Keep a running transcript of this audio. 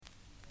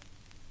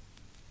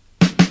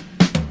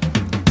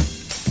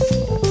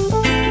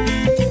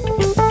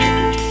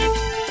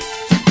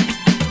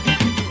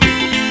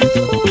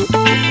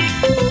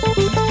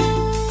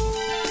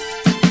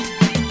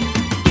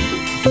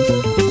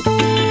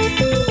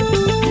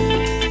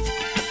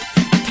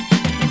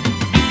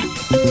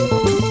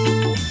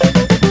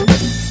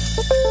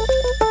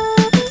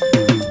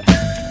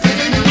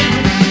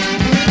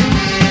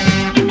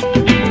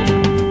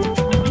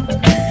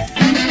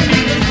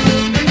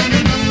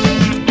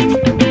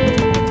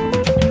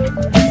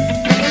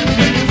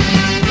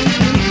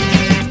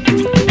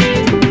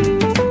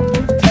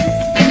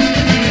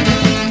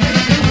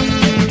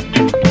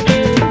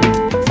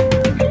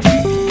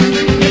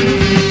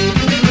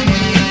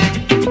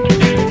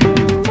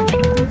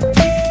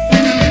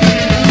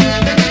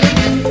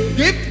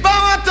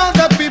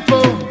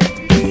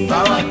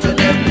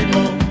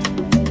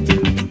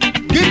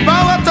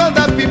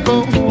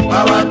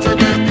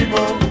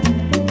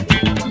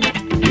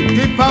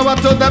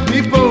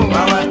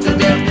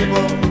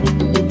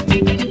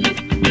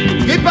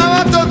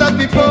power to the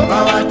people.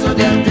 Power to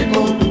the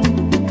people.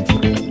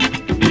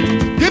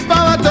 Give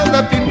power to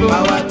the people.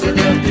 Power to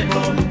the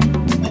people.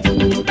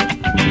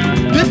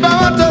 Give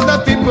power to the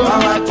people.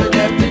 Power to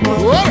the people.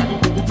 Whoa.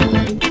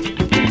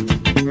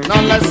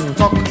 Now let's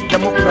talk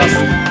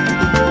democracy.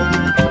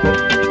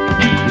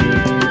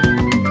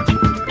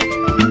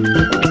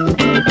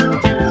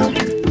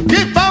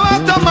 Give power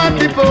to my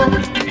people.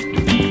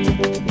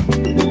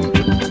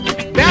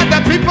 They are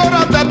the people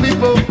of the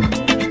people.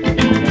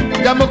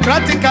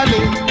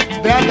 Democratically,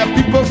 they are the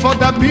people for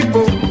the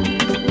people.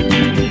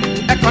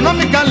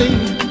 Economically,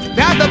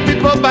 they are the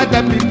people by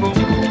the people.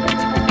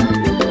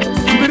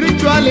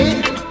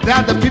 Spiritually, they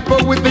are the people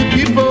with the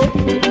people.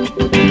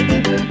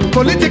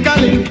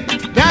 Politically,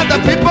 they are the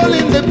people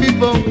in the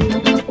people.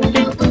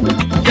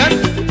 Yes,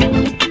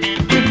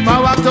 give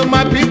power to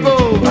my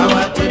people.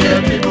 Power to the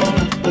people.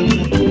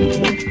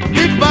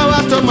 Give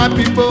power to my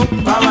people.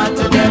 Power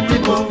to the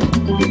people.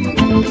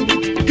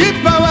 Give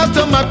power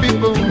to my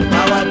people.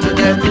 Power to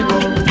the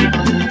people.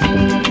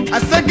 I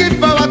say give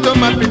power to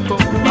my people.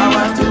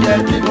 Power to the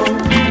people.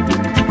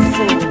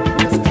 So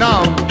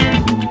now,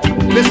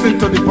 listen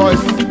to the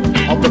voice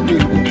of the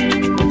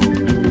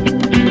people.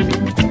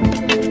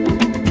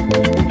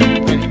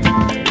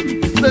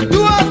 Say,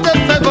 do us the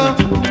favor,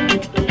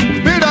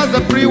 build us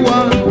a free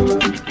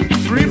world,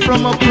 free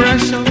from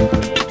oppression.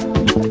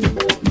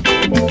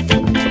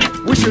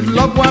 We should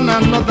love one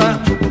another,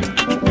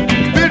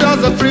 build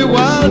us a free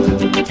world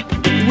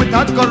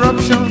without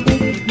corruption.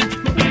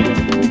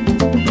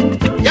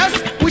 Yes,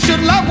 we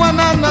should love one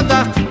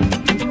another,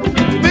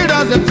 build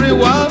us a free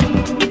world,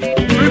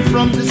 free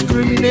from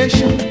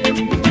discrimination.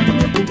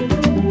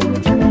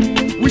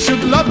 We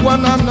should love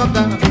one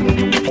another,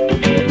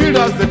 build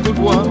us a good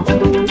world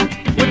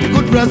with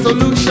good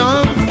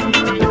resolutions.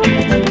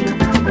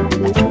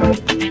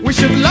 We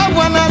should love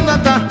one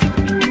another,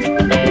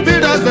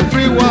 build us a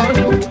free world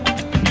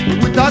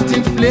without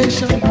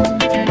inflation.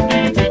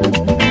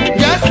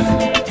 Yes,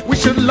 we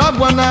should love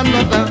one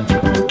another,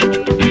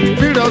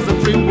 build us a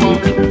free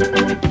world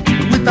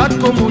without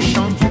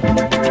commotion.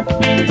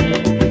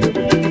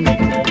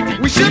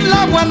 We should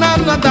love one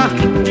another,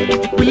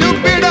 will you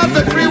build us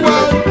a free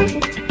world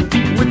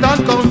without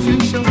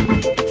confusion?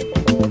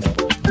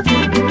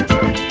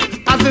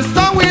 As the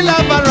sun will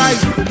ever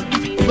rise,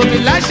 so the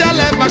light shall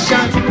ever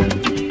shine.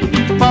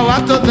 Power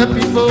to the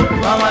people,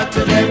 Power to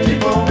the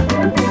people.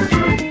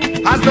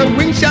 as the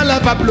wind shall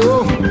ever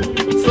blow,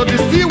 so the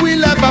sea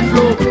will ever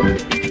flow.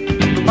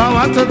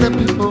 Power to the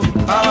people,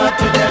 Power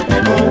to the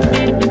people.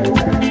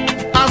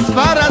 as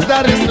far as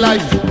there is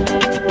life,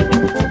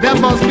 there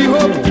must be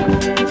hope.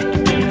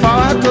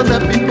 Power to the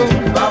people,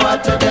 Power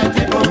to the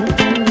people.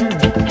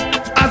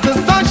 as the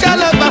sun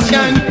shall ever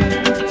shine,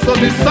 so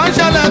the sun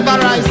shall ever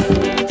rise.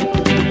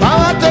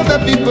 Power to the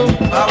people,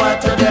 Power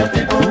to the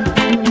people.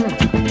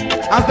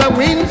 as the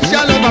wind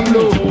shall ever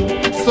blow,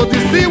 so the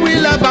sea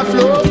will ever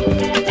flow.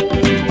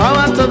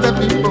 Power to the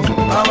people,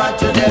 Power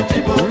to the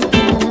people.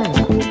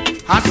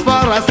 as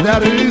far as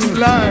there is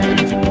life,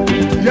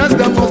 yes,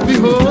 there must be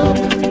hope.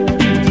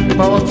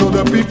 Power to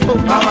the people,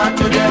 Power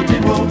to the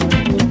people.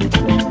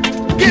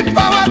 give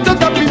power to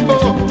the people.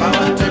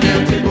 Power to the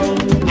people.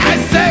 I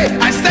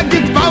say,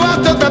 give power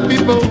to the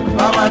people.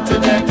 Power to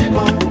the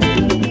people.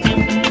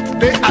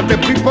 They are the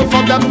people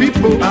for the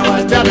people.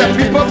 They are the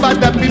people by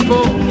the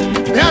people.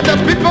 They are the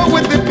people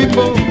with the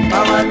people.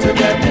 Power to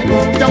the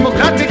people.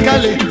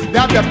 Democratically, they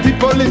are the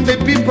people in the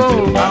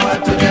people. Power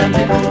to the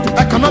people.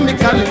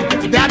 Economically,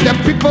 they are the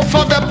people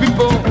for the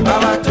people.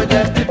 Power to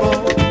the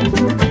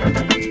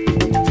people.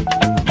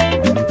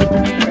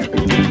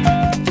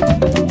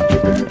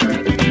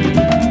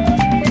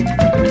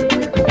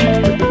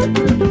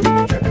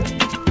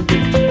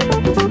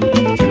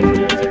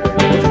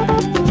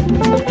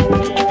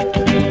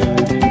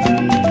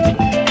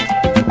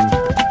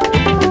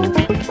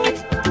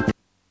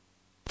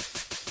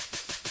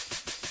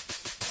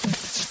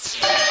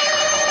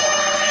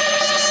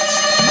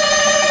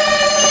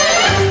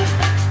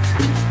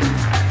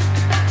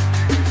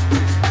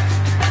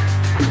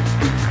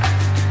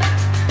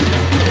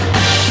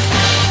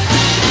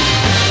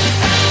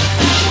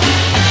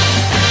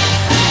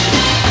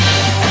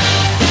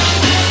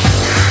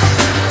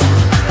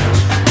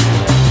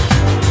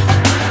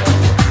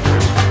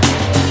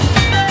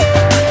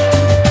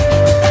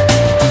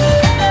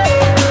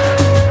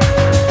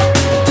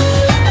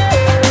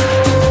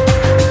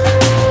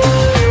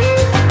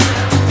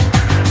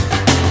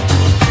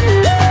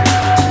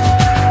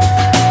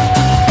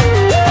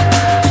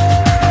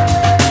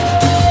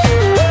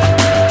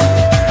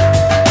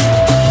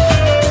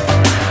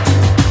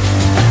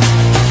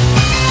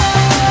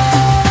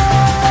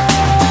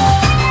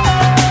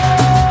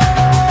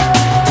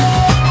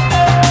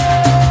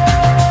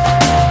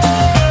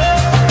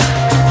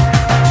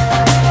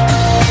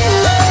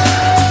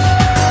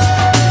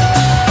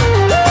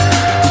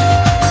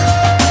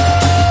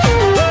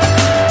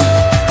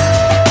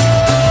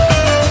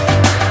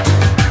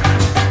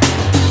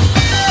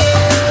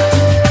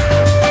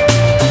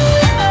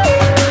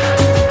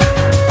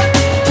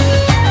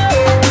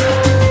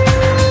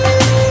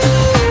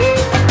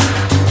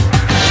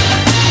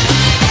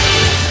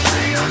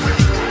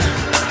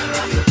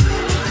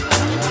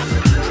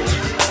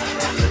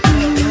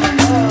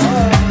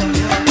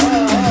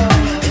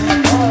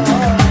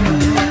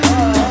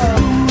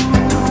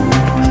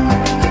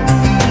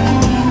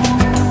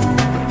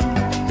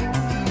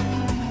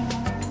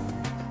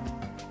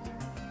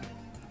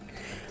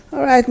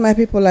 right, my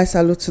people, I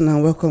salute you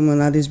and welcome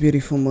on this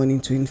beautiful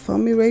morning to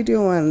Inform Me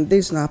Radio, and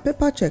this now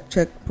paper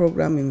check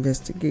program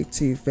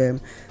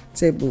investigative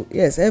table.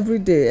 Yes, every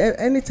day,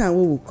 anytime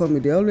we will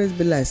come, they always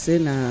be like say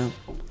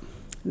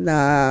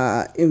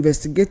na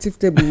investigative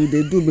table we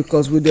dey do,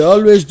 because we dey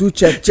always do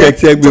check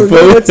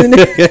before wetin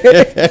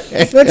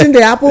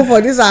dey happen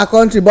for this our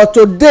country. But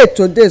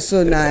today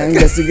so na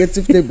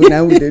investigative table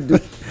na we dey do.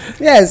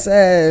 Yes,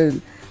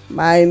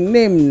 my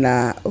name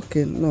na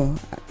okay, no,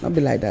 not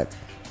be like that.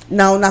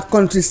 Now na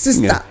country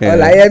sister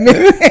Olayemi.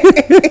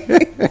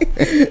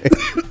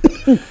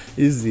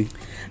 Easy.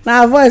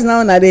 Now voice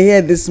now na dey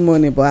hear this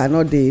morning, but I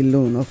no dey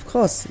alone. Of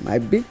course, my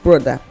big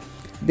brother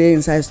dey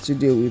inside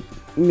studio with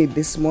me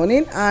this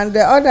morning, and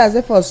the others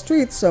dey for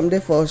street, some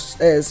dey for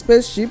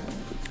spaceship,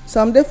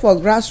 some dey for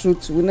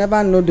grassroots. We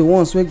never know the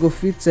ones wey go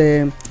fit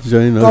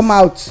come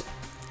out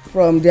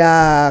from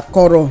their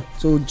koro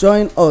to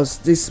join us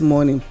this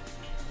morning.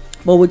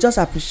 But we just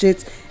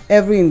appreciate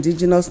every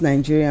indigenous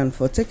Nigerian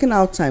for taking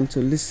out time to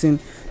listen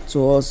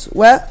to us.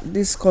 Well,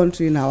 this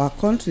country na our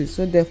country,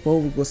 so therefore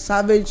we go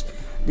salvage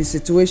the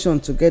situation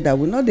together.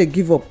 We no dey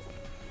give up.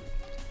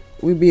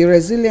 We be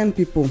resilient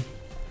people,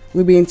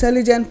 we be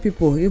intelligent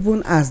people,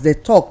 even as they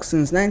talk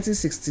since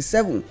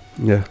 1967.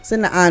 Yeah.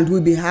 And we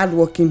be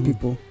hardworking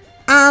people,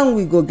 and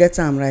we go get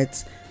am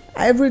right.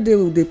 Every day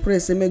we dey pray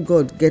say make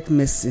God get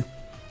mercy.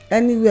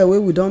 Anywhere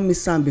where we don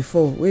miss am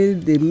before, where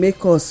they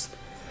make us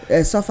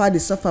suffer the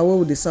suffer wey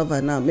we dey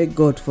suffer now, make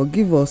God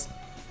forgive us,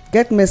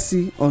 get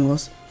mercy on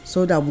us,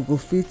 so that we go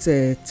fit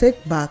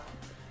take back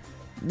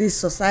this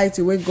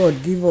society wey God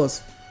give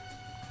us,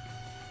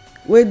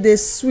 wey dey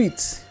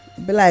sweet,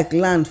 be like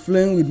land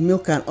flowing with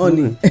milk and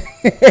honey.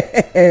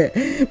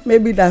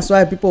 Maybe that's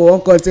why people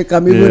wan come take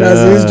am even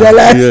as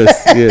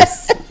Israelites.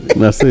 Yes.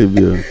 Na so e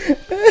be.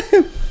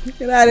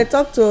 I dey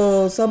talk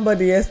to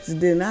somebody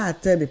yesterday. Now I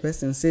tell the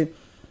person, say,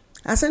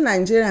 I say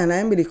Nigeria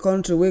na be the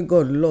country wey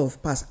God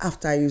love pass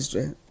after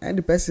Israel. And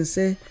the person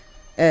say,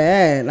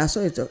 na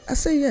so you talk. I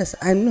say yes,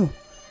 I know,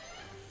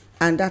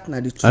 and that na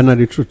the truth. And na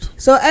the truth.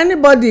 So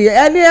anybody,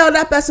 any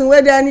other person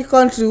wey dey any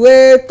country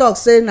wey talk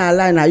say na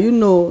lie, na you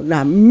know,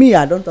 na me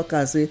I don talk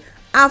and say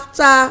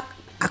after,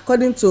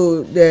 according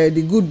to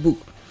the good book,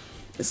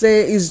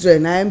 say Israel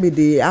na be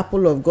the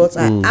apple of God's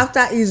eye.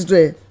 After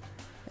Israel,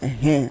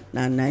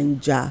 na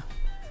Nigeria.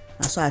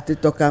 That's why I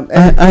talk am.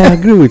 I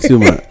agree with you,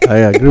 man. I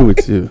agree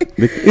with you.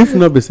 If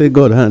not be say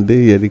God hand dey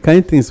here, the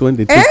kind things when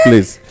they take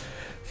place,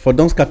 for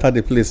don't scatter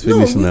the place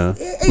finish now.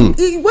 When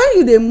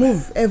you dey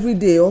move every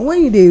day, or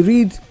when you dey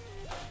read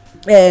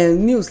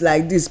news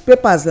like this,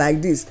 papers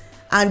like this,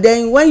 and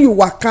then when you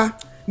waka,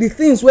 the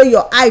things wey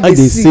your eye dey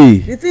see,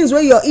 the things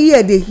wey your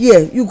ear dey hear,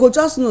 you go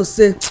just know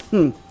say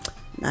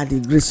na the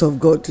grace of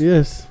God.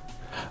 Yes.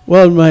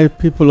 Well, my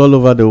people all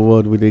over the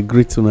world, we dey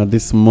greet you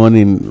this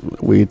morning.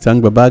 We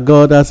thank Baba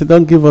God as He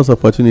don't give us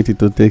opportunity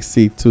to take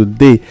seat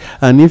today.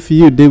 And if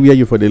you dey where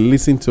you for the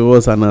listen to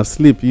us and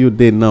asleep, you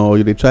dey now, or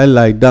you dey try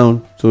lie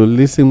down to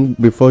listen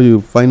before you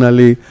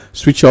finally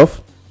switch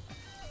off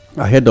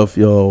ahead of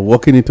your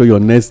walking into your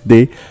next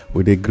day,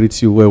 we dey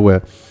greet you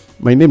well.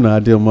 My name is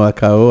Adeomo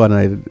Akao, and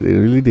I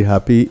really dey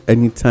happy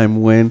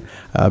anytime when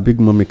Big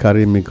Mommy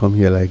carry me come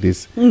here like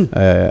this.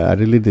 I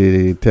really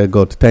dey tell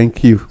God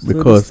thank you,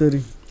 because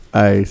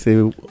I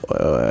say,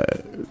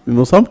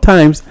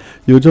 sometimes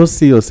you just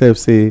see yourself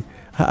say,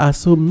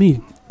 so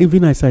me,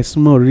 even as I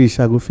small reach,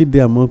 I go fit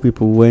there among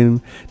people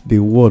when the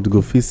word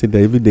go fit say that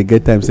even they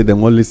get time say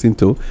them all listen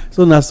to.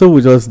 So now, so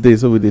we just dey,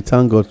 so we dey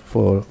thank God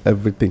for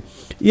everything.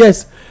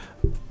 Yes.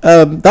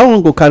 That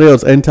one go carry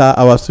us enter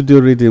our studio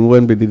reading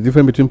when be the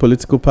difference between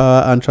political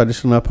power and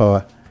traditional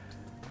power.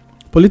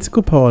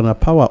 Political power and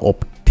power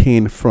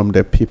obtained from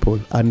the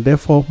people, and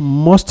therefore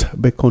must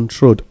be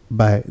controlled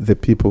by the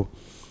people.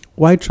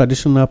 While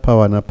traditional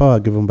power and power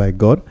given by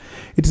God,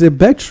 it is a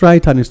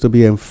birthright and is to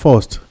be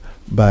enforced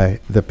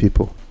by the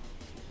people.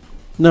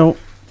 Now,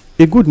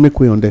 it good make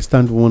we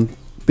understand one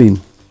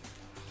thing.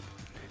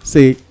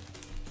 Say,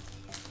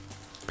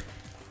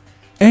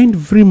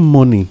 every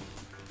morning,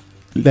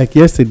 like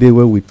yesterday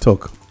when we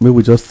talk, may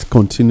we just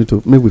continue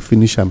to, may we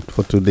finish them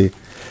for today.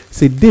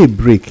 Say day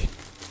break.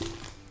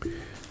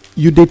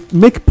 You did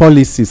make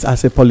policies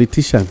as a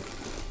politician.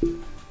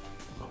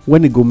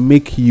 When it go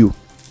make you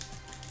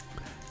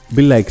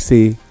be like,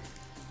 say,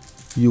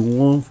 you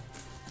want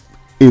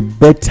a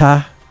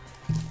better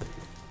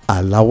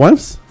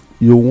allowance,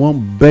 you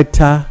want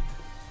better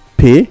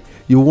pay,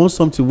 you want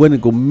something when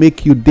it go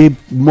make you day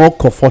more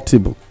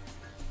comfortable.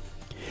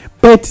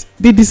 But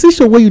the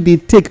decision where you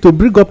did take to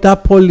bring up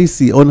that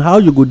policy on how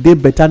you go dey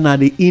better now,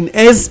 the in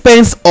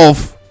expense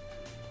of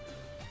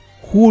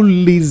who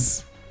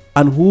lives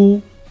and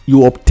who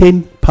you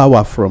obtain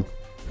power from.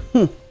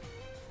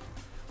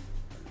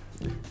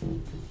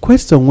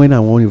 Question when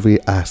I want to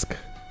ask,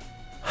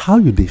 how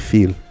you dey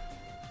feel?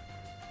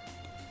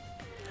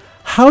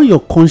 How your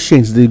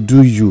conscience they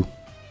do you?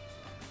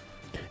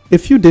 A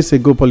few days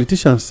ago,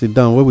 politicians sit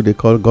down, what would they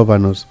call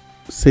governors,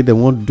 say they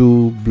want to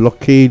do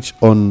blockage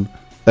on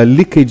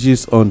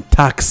leakages on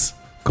tax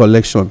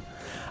collection,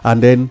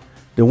 and then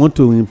they want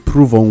to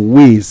improve on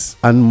ways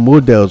and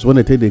models when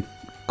they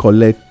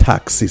collect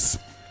taxes.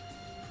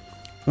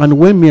 And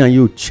when me and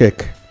you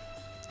check,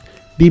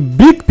 the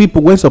big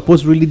people when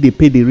supposed really they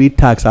pay the real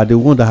tax are the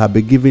ones that have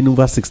been given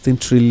over 16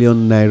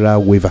 trillion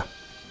naira waiver.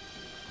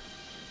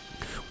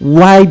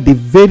 Why the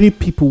very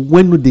people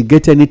when they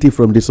get anything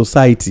from the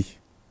society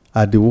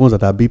are the ones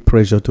that are being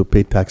pressured to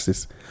pay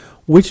taxes,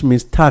 which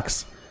means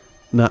tax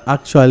now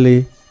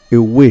actually a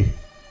way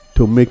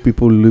to make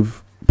people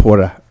live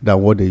poorer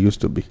than what they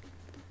used to be.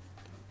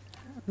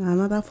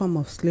 Another form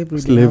of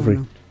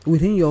slavery.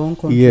 Within your own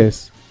country.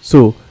 Yes.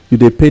 So you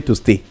they pay to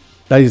stay.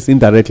 That is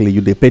indirectly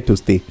you they pay to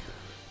stay.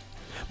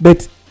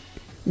 But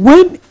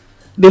when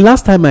the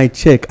last time I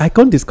check, I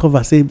can't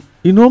discover say,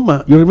 you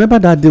remember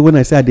that day when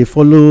I said they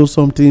follow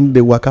something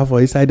they work out for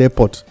inside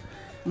airport.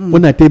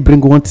 When I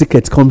bring one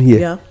ticket come here.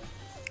 Yeah.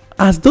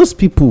 As those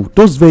people,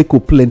 those vehicle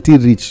plenty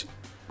rich,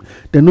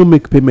 they no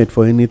make payment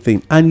for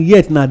anything, and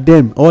yet now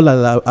them all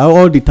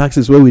the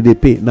taxes where we they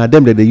pay now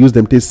them that they use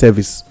them take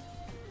service.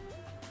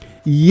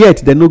 Yet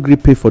they no agree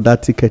pay for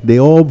that ticket. They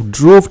all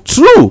drove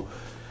through.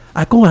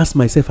 I can't ask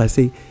myself. I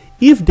say,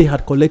 if they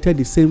had collected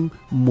the same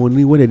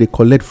money when they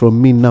collect from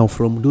me now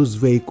from those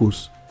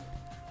vehicles,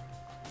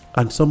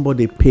 and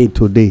somebody paid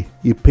today,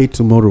 you pay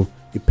tomorrow,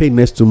 you pay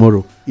next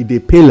tomorrow, if they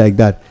pay like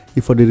that,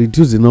 if they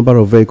reduce the number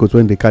of vehicles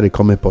when they carry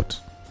come airport.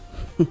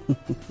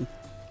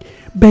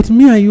 But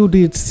me and you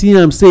did see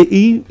them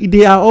say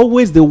they are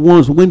always the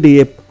ones when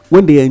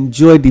they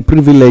enjoy the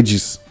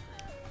privileges.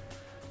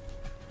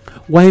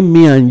 Why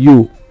me and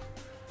you,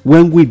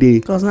 when we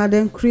because now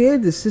them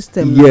create the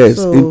system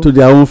into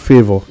their own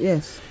favor.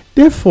 Yes.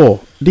 Therefore,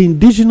 the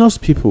indigenous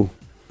people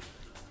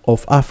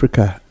of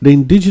Africa, the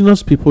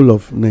indigenous people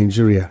of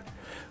Nigeria,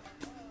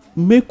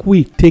 make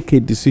we take a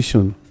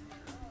decision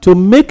to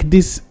make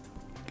this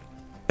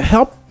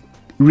help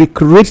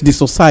recreate the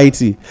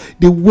society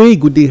the way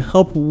good they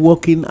help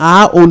work in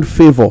our own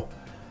favor,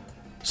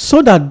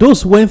 so that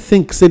those when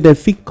think say they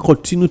fit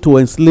continue to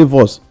enslave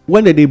us,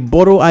 when they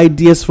borrow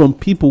ideas from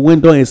people when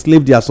don't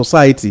enslave their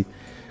society,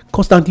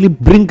 constantly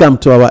bring them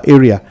to our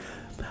area.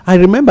 I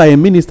remember a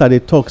minister they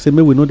talk say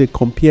maybe we know they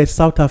compare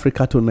South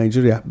Africa to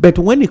Nigeria, but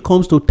when it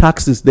comes to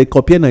taxes they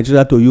compare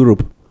Nigeria to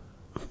Europe.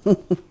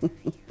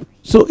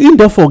 So in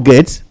don't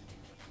forget,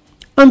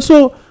 and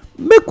so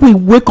make we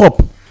wake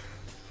up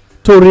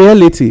to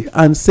reality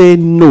and say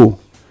no.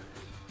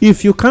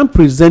 If you can't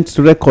present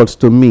records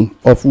to me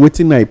of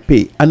wetin I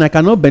pay and I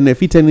cannot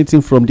benefit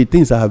anything from the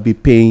things I have been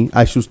paying,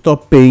 I should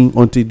stop paying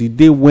until the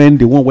day when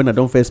the one when I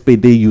don't first pay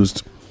they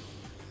used.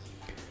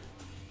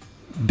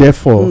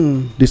 Therefore,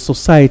 the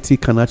society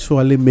can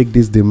actually make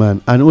this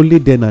demand, and only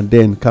then and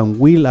then can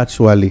we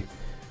actually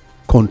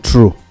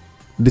control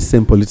the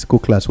same political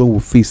class when we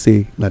feel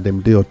say na them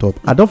dey on top.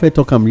 I don't fit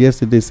talk am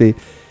yesterday say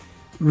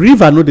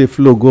river no dey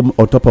flow go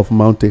on top of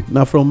mountain.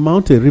 Now from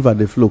mountain river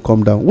dey flow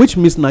come down, which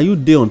means now you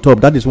dey on top.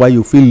 That is why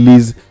you feel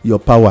lease your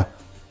power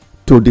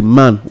to the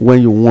man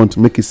when you want to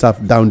make it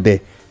serve down there.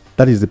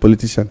 That is the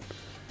politician.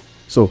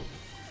 So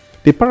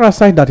the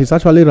parasite that is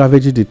actually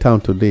ravaging the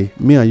town today,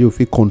 me and you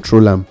feel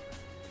control am.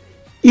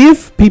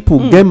 If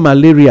people get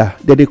malaria,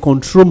 they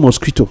control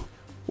mosquito.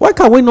 Why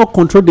can we not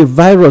control the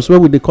virus where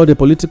we they call the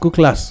political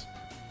class?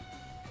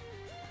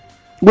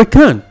 We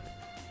can,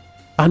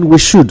 and we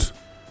should.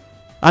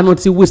 And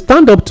until we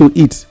stand up to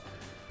it,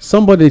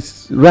 somebody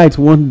write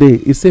one day,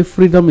 he say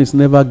freedom is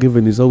never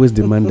given, it's always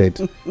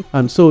demanded.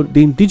 And so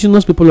the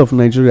indigenous people of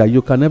Nigeria,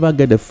 you can never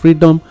get the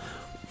freedom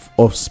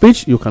of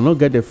speech, you cannot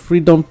get the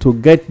freedom to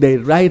get the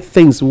right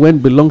things when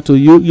belong to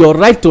you. Your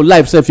right to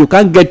life, so if you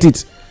can't get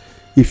it,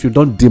 if you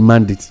don't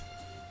demand it.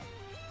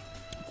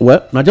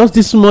 Well, now just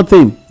this small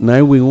thing,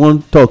 now we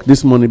won't talk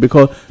this morning,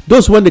 because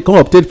those when they come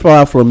obtain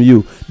power from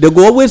you, they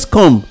go always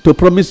come to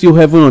promise you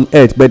heaven on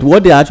earth, but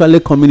what they actually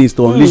coming is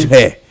to unleash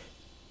hell.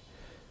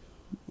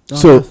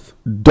 So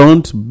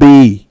don't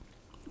be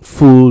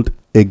fooled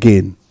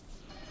again.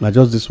 Now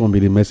just this one be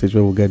the message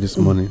we will get this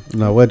morning.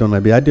 Now well done.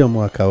 I be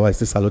Adeomo Akawa. I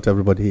still salute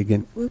everybody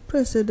again. We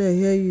pray say they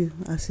hear you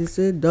as he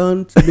say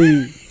don't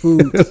be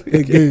fooled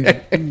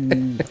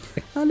again.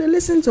 Now they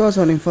listen to us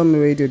on Informe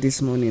Radio this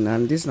morning,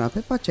 and this now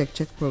paper check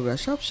program.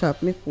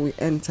 Sharp make we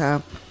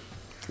enter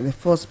the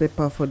first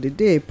paper for the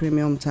day,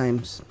 Premium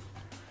Times.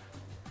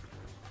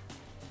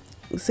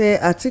 Say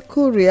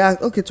article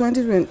react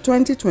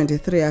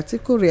 2023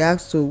 article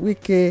reacts to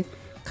Wike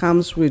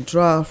Camp's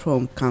withdrawal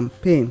from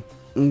campaign.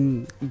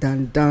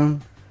 Dan.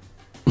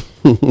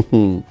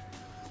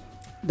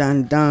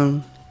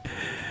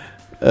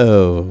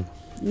 Oh.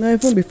 Now,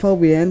 even before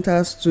we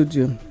enter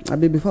studio,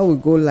 before we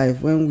go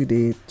live, when we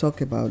they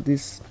talk about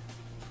this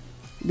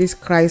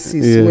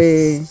crisis,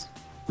 yes.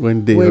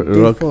 when they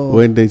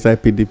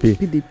inside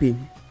PDP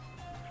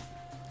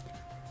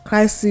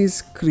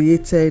crisis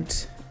created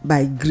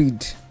by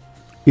greed.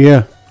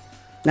 Yeah.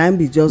 Now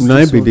be just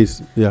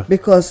this. Yeah.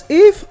 Because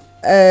if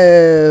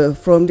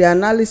from the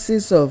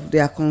analysis of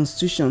their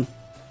constitution,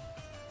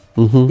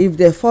 if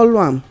they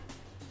follow them,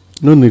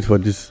 no need for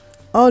this.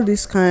 All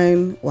this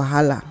kind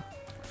wahala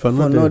for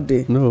no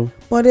day. No.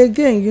 But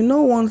again, you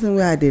know one thing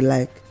wey I dey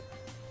like,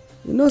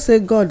 you know say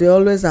God dey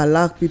always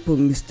allow people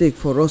mistake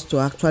for us to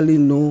actually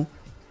know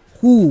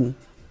who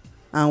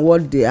and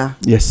what they are.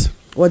 Yes.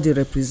 What they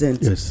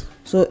represent. Yes.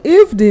 So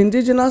if the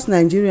indigenous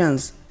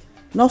Nigerians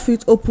no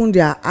fit open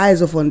their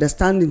eyes of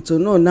understanding to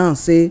know now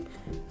say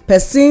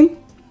person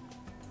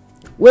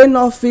wey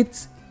no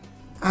fit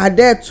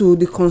adhere to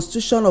the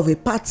constitution of a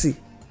party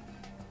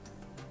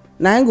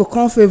na im go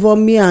come favour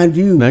me and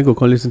you. Na im go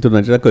come lis ten to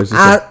Nigeria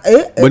constitution.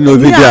 When no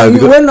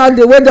video wey no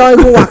dey wey don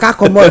even waka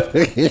comot.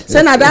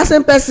 Say na that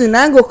same person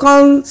na im go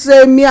come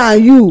say me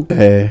and you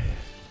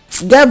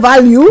get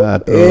value.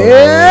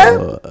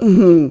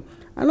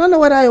 I don't know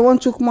whether you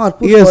want chook mouth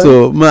put yes,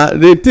 so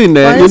the thing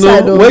you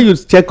know when you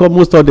check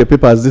almost all the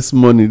papers this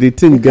morning, the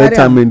thing get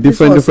I mean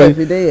different.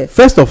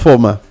 First of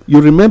all,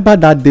 you remember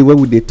that day when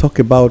we dey talk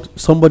about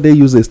somebody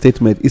use a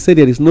statement. He said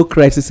there is no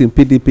crisis in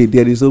PDP.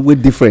 There is always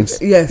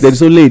difference. Yes, there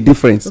is only a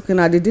difference. Okay,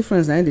 now the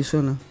difference na in the show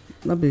now,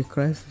 not be a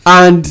crisis.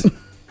 And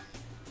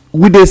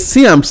we dey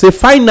see am say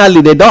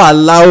finally they don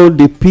allow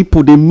the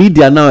people, the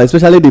media now,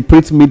 especially the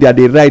print media,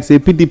 dey write say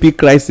PDP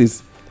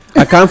crisis.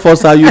 I can't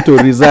force you to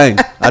resign.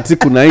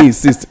 Atiku na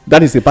insist.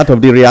 That is a part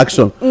of the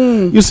reaction.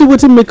 You see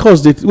wetin make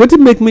us wetin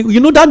make me, you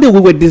know, that day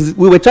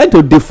we were trying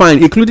to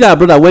define, including our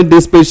brother when they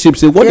spaceship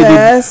say what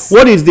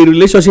is the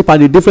relationship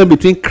and the difference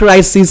between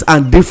crisis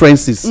and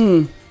differences.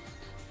 You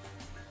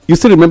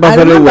still remember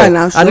very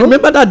well. I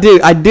remember that day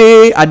I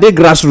dey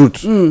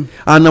grassroots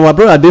and our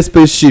brother dey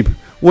spaceship.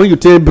 When you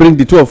bring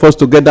the two of us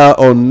together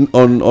on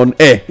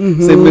air,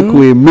 say make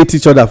we meet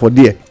each other for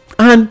there.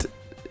 And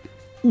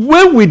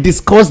when we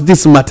discuss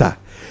this matter,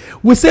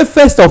 we say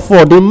first of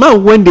all, the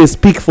man when they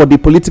speak for the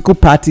political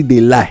party, they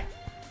lie.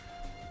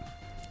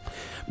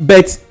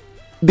 But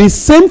the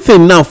same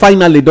thing now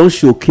finally don't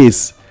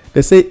showcase.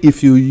 They say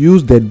if you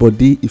use dead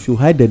body, if you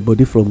hide dead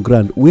body from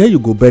ground, where you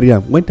go bury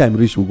am? When time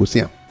reach, we go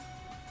see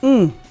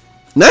am.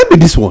 Now be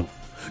this one.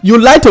 You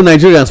lie to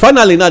Nigerians.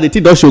 Finally now the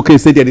thing don't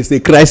showcase say there is a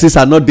crisis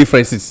and not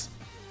differences.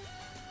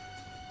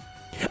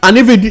 And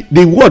even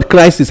the word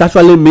crisis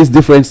actually means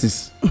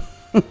differences.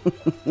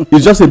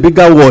 It's just a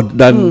bigger word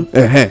than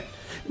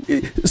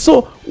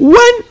So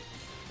when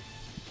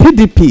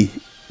PDP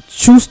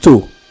choose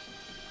to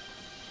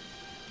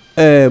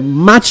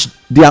match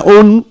their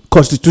own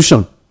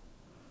constitution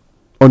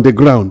on the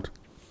ground,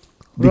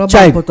 the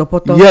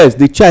child, yes,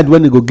 the child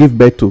when they go give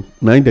birth to,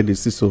 now in the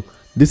so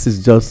this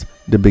is just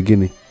the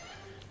beginning.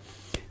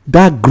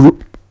 That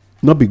group,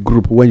 not be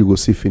group when you go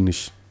see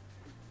finish,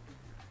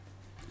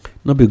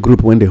 not be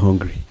group when they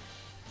hungry.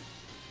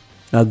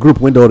 A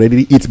group when they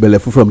already eat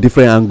belleful from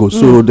different angles,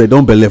 so they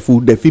don't belleful,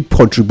 they fit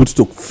contribute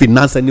to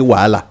finance any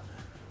wahala.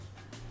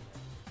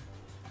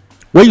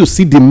 When you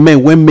see the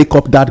men when make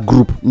up that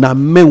group, now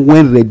men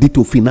when ready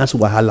to finance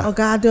wahala.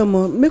 Okay,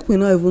 Adeomo, make we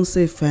not even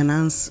say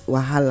finance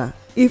wahala.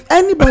 If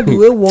anybody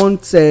will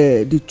want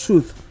the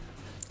truth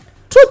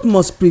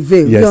must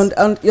prevail. Yes.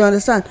 You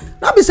understand?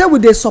 Not be say we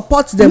dey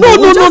support them.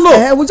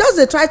 No. We just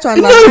dey try to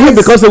analyze. Not even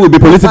because they will be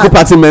political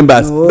party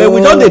members, but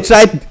we don't dey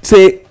try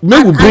say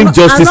make we bring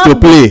justice to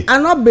play. I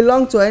not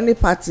belong to any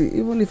party,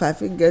 even if I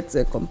fit get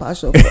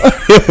compassion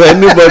for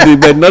anybody,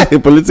 but not a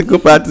political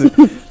party.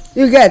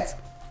 You get?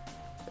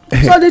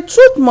 So the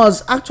truth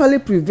must actually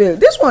prevail.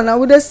 This one now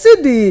we dey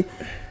see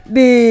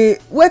the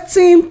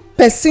wetin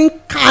person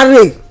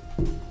carry.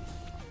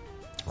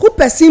 Who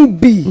person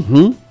be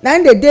na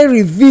they dey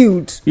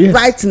revealed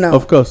right now.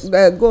 Of course.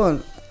 Go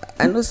on.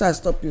 I know sir,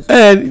 stop you.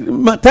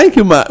 Thank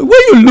you, ma. When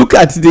you look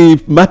at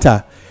the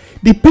matter,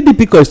 the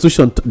PDP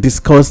constitution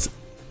discussed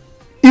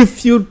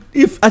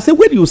if I say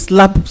when you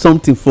slap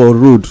something for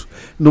road,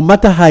 no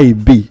matter how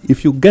it be,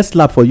 if you get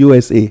slap for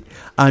USA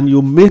and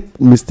you make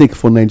mistake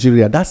for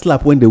Nigeria, that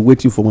slap when they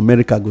wait you from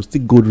America go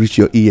still go reach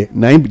your ear.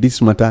 Now this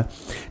matter,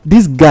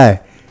 this guy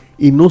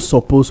he no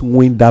suppose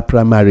win that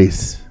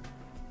primaries.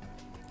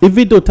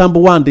 Even though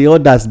Tambuwa and the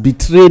others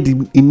betrayed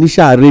the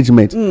initial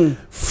arrangement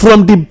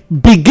from the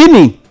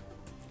beginning,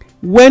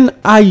 when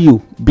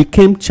Ayu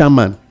became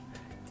chairman,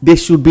 they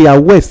should be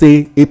aware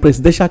say a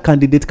presidential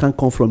candidate can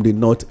come from the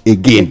north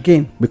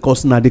again.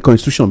 Because now the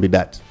constitution be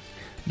that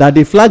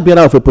the flag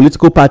bearer of a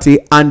political party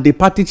and the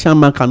party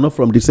chairman cannot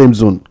come from the same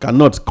zone.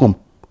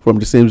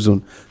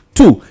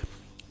 2,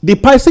 the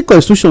party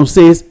constitution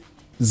says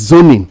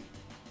zoning,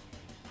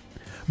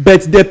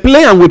 but they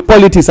play am with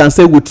politics and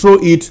say we throw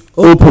it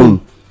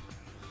open.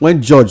 When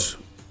judge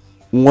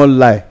won't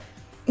lie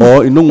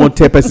or you no want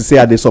tell person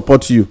say they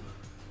support you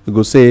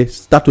go say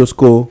status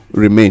quo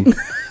remain.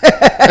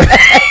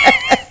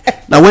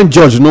 Now when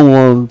judge no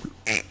want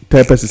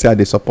tell person say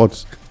they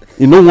support,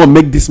 you no want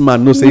make this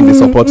man no say they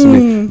support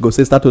me, go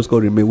say status quo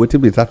remain. Wetin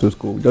be status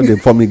quo? Just dey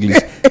form English.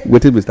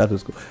 Wetin be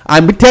status quo? I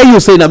be tell you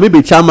say na me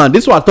be chairman.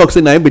 This one talk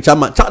say na him be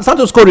chairman.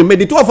 Status quo remain.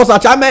 The two of us are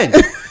chairman.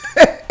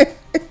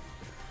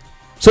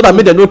 So that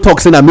make them no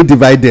talk say na me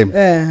divide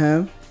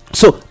them.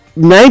 So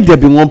now there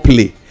be one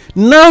play.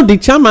 Now the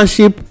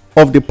chairmanship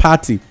of the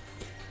party,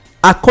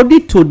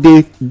 according to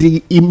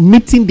the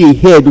meeting they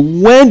had,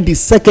 when the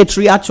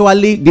secretary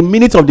actually the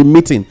minutes of the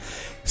meeting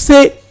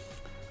say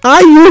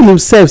Ayu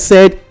himself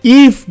said,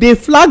 if the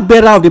flag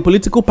bearer of the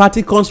political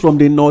party comes from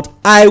the north,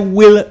 I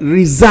will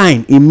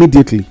resign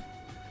immediately.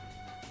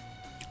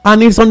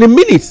 And it's on the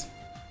minute.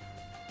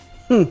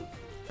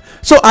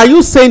 So are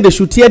you saying they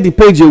should tear the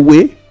page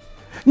away?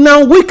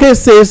 Now Wike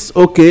says,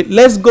 okay,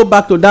 let's go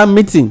back to that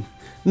meeting.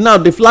 Now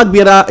the flag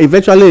bearer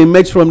eventually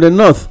emerged from the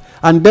north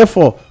and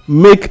therefore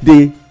make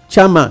the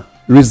chairman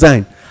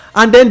resign.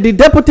 And then the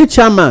deputy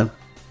chairman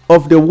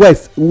of the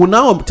west will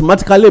now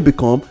automatically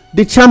become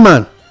the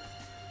chairman.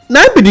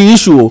 Now be the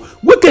issue.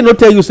 We cannot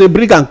tell you say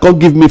bring and come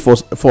give me for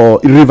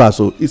Rivers.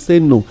 So he say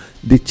no.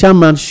 The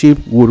chairmanship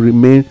will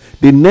remain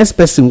the next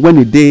person when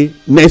he dey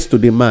next to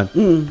the man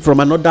from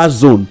another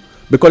zone,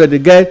 because they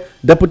get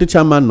deputy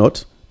chairman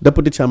north,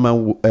 deputy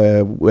chairman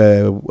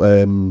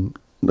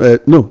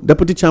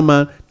deputy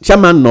chairman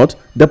north,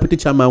 deputy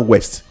chairman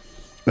west.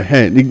 So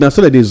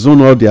that they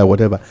zone all there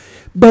whatever.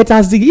 But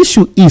as the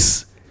issue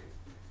is,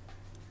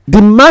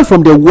 the man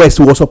from the west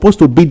was supposed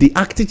to be the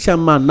acting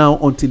chairman now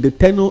until the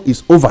tenure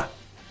is over.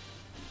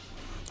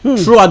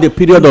 Throughout the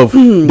period of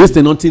this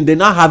thing, until they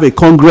now have a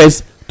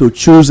congress to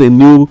choose a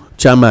new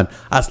chairman.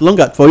 As long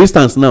as, for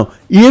instance, now,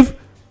 if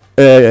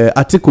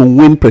Atiku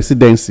win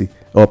presidency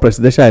or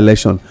presidential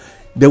election,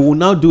 they will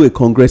now do a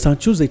congress and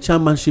choose a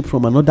chairmanship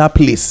from another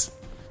place,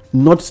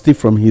 not still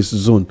from his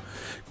zone.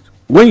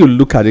 When you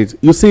look at it,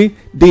 you see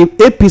the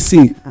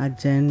APC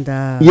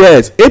agenda.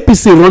 Yes,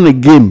 APC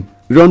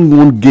run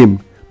one game.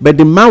 But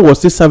the man was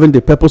still serving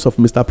the purpose of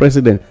Mr.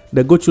 President.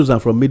 They go choose him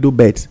from Middle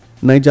Belt,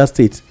 Niger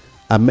State.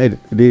 Ahmed,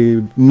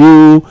 the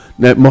new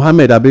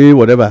Mohammed Abi,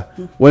 whatever,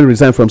 when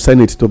resigned from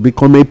Senate to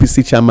become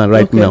APC chairman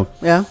right now.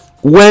 Yeah.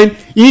 When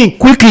he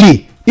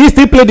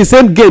still play the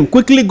same game,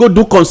 quickly go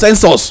do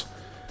consensus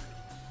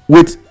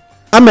with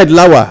Ahmed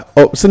Lawa,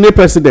 or Senate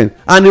President,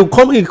 and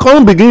he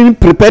come begin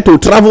prepare to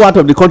travel out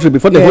of the country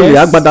before the Holy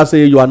Agbada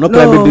say you are not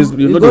climbing this,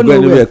 you know not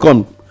going anywhere.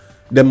 Come,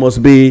 there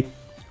must be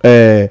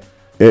a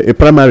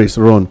primaries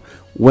run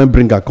when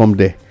Bringer come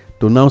there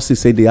to now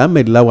say the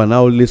Ahmed Lawa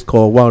now only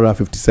score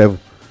 157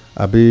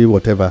 abi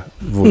whatever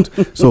vote.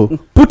 So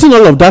putting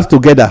all of that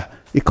together,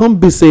 it can't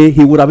be say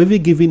he would have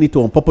even given it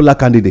to unpopular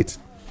candidates.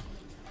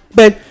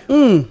 But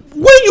when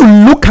you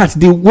look at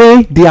the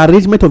way the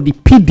arrangement of the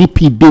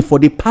PDP dey for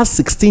the past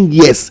 16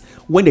 years,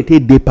 when they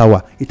take day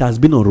power, it has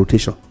been on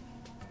rotation.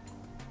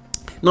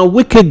 Now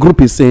Wike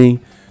group is saying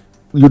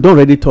you don't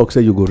already talk,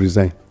 say you go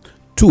resign.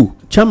 2,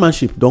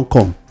 chairmanship don't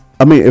come.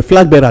 I mean, a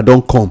flag bearer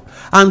don't come.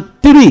 And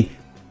 3,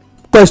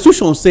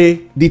 constitution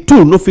say the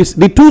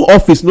two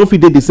office no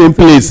fit dey the same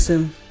place.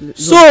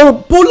 So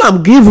pull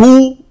am give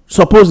who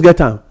suppose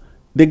get am.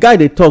 The guy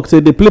they talk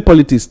say they play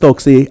politics talk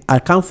say I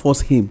can't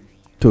force him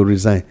to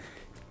resign.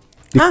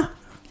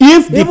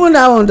 If even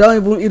that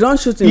one he don't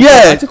shoot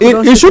himself.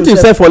 Yeah, he shoot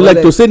himself for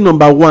leg to say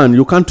number 1,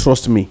 you can't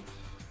trust me,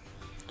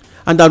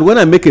 and that when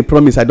I make a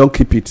promise I don't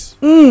keep it.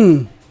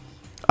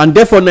 And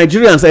therefore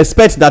Nigerians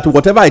expect that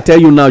whatever I tell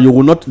you now, you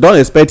will don't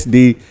expect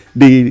the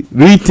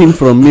real thing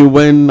from me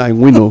when I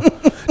win. No,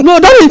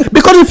 that is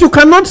because if you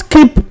cannot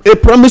keep a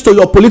promise to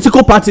your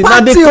political party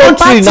now the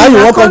country now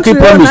you won't keep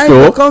promise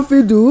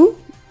to.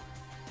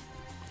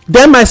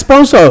 Then my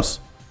sponsors,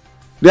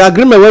 the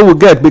agreement wey we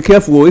get, be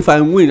careful if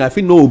I win I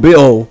fit no obey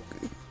all.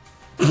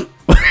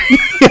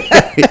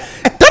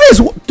 That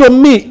is to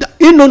me,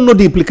 you don't know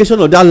the implication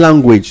of that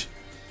language,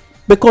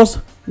 because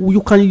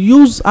you can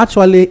use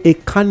actually a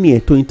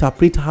kernel to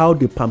interpret how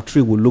the palm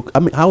tree will look. I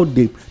mean, how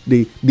the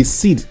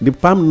seed, the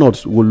palm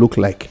nuts will look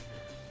like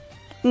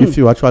if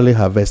you actually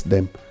harvest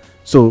them.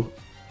 So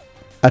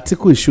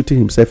Atiku is shooting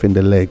himself in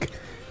the leg.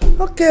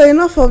 Okay,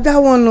 enough of that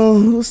one.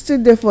 We'll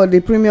still there for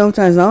the premium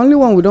times. The only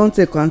one we don't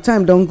take on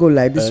time don't go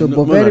like this. It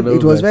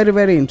was very,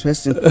 very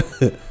interesting.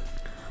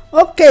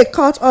 Okay,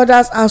 court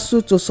orders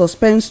ASUU to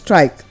suspend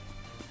strike.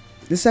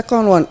 The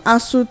second one,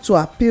 ASUU to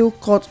appeal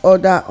court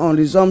order on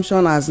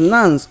resumption as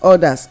NANS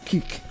orders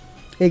kick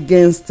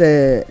against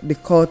the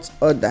court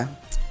order.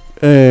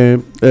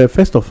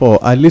 First of all,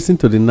 I listened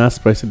to the NAS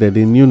president,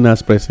 the new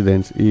NAS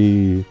president.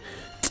 He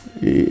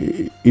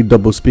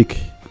double speak.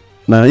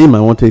 Now him I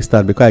want to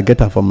start because I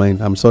get her for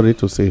mine. I'm sorry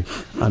to say,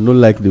 I don't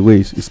like the way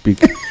he speak.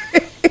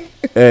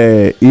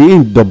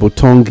 He double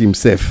tongue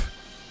himself.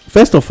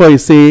 First of all, he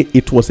say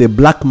it was a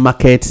black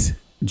market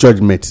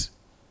judgment,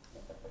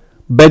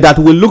 but that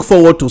we look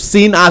forward to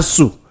seeing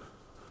ASUU.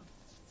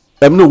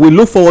 No, we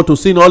look forward to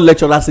seeing all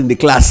lecturers in the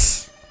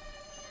class.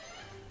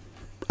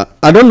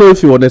 I don't know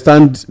if you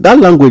understand that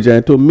language.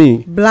 To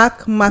me,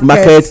 black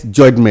market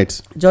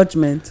judgment.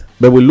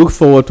 But we look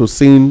forward to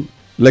seeing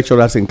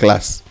lecturers in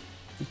class.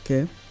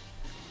 Okay,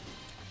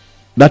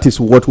 that is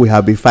what we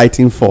have been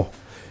fighting for.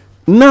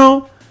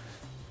 Now,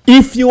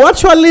 if you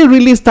actually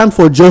really stand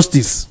for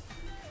justice,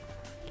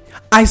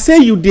 I say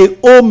you dey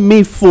owe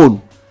me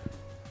phone.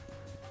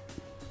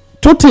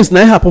 2 things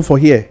now happen for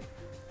here.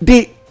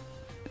 The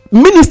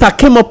minister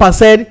came up and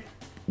said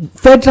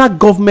federal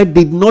government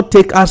did not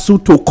take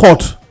ASUU to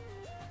court.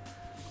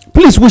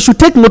 Please, we should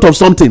take note of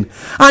something.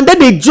 And then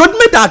the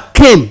judgment that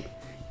came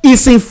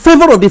is in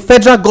favor of the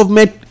federal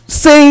government,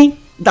 saying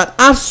that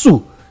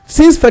ASUU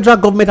since federal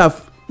government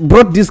have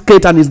brought this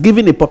case and is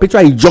giving a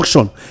perpetual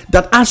injunction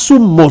that ASUU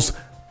must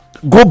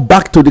go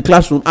back to the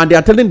classroom, and they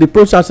are telling the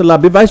pro chancellor,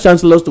 the vice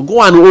chancellors to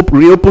go and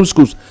reopen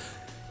schools,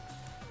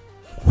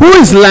 who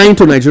is lying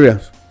to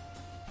Nigerians?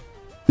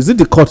 Is it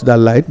the court that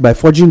lied by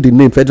forging the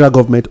name federal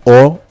government,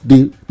 or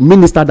the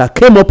minister that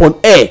came up on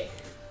air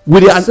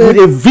with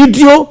a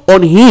video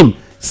on him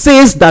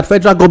says that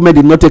federal government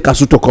did not take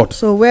ASUU to court?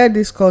 So where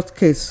did the court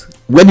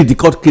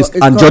case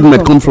and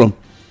judgment come from?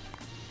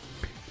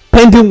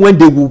 Pending when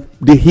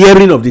the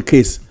hearing of the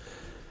case.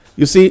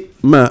 You see,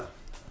 when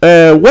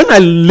I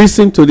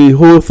listen to the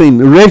whole thing,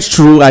 read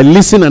through,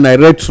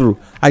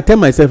 I tell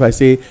myself, I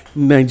say,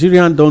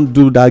 Nigerians don't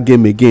do that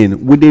game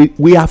again.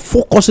 We are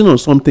focusing on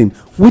something,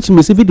 which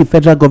means even the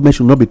federal government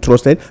should not be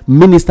trusted,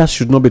 ministers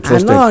should not be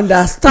trusted. I don't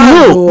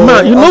understand. No,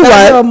 man, you know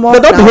why? They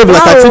don't behave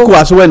like Atiku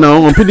as well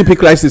now on PDP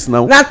crisis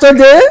now. Not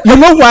today. You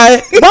know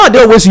why? Why are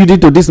they always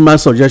yielding to this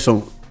man's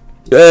suggestion?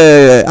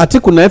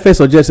 Atiku na first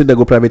suggested they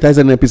go privatize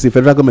NNPC,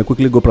 federal government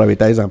quickly go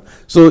privatize them.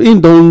 So in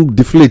don't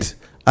deflate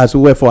as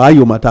well for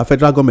Ayu matter,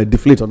 federal government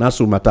deflate on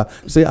ASUU matter.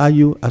 Say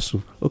Ayu,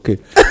 ASUU. Okay.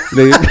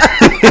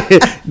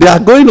 They are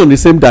going on the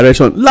same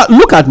direction.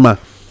 Look at man.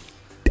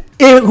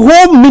 A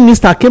whole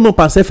minister came up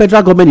and said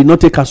federal government did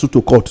not take ASUU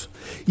to court.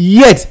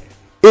 Yet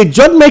a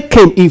judgment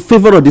came in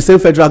favor of the same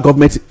federal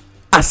government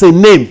as a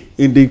name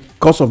in the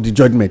course of the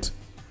judgment.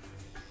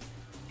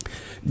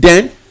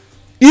 Then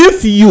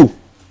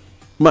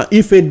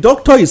if a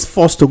doctor is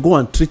forced to go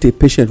and treat a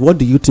patient, what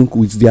do you think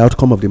is the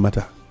outcome of the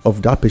matter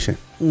of that patient?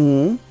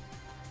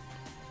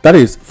 That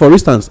is, for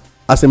instance,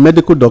 as a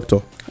medical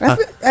doctor,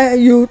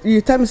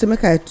 you tell me, say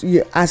make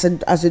as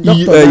a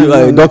doctor. You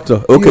are a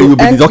doctor. Okay, you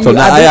be the doctor.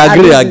 I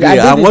agree.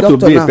 I want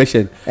to be a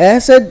patient.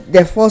 Said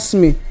they force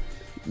me.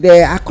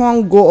 I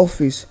can't go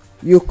office.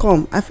 You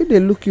come. I feel they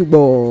look you,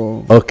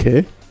 but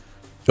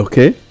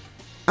okay.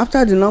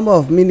 After the number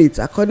of minutes,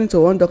 according to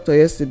one doctor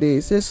yesterday,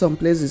 he says some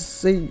places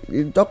say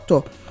the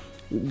doctor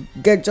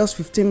get just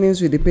 15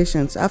 minutes with the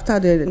patients. After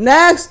the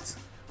next,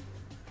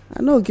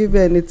 I don't give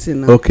you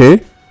anything now.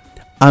 Okay,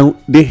 and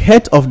the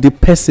head of the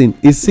person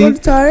is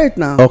deteriorate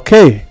now.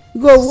 Okay,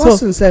 go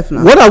wash himself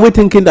now. What are we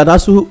thinking that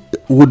ASUU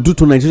would do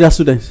to Nigeria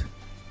students?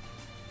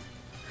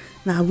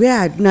 Now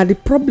the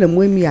problem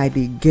with me I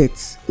dey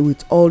get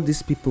with all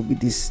these people with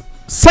this.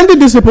 Sending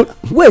these people.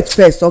 Wait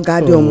first,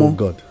 Ogadiomo. Oh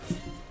God.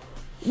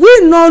 We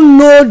don't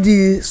know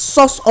the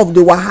source of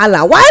the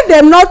wahala. Why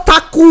them not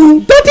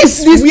tackle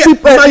these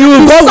people?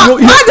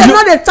 Why them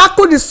not they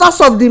tackle the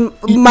source of the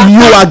matter?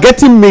 You are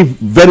getting me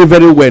very,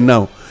 very well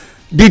now.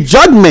 The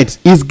judgment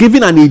is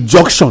giving an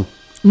injunction,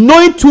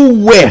 knowing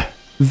too well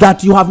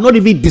that you have not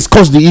even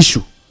discussed the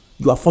issue.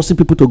 You are forcing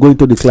people to go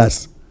into the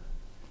class.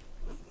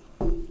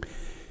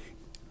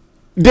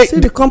 See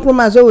the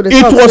compromise. It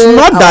was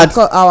not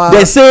that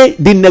they say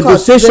the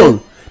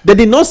negotiation. They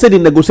did not say the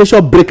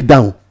negotiation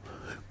breakdown.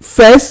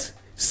 First,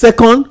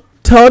 second,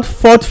 third,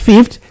 fourth,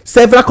 fifth,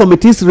 several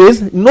committees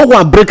raised. No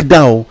one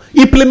breakdown.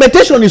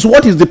 Implementation is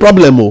what is the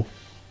problem.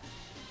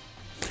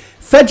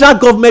 Federal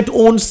government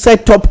owned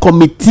set up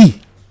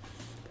committee.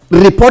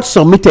 Report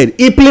submitted.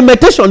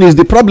 Implementation is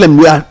the problem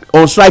we are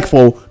on strike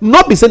for.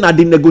 Not be saying that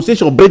the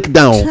negotiation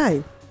breakdown.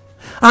 Chai.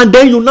 And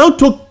then you now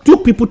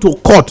took people to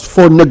court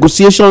for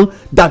negotiation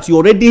that you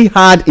already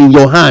had in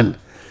your hand.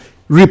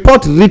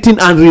 Report written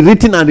and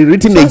rewritten and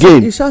rewritten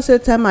again. You shall say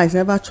time I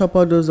never chop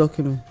all those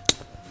documents.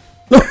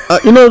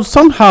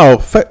 Somehow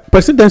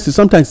presidency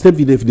sometimes stay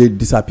if they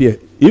disappear.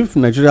 If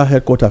Nigeria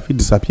headquarters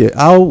disappear,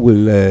 how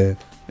will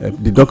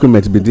the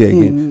documents be there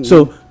again?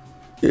 So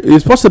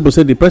it's possible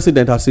say the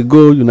president has to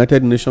go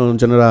United Nations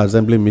General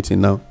Assembly meeting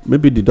now.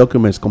 Maybe the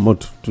documents come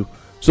out too.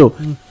 So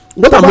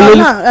what I'm really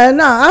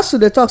now as to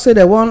the talk say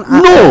they want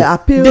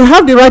appeal. They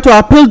have the right to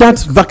appeal that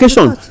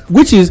vacation,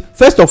 which is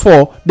first of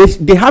all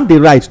they have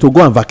the right to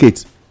go and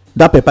vacate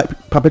that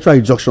perpetual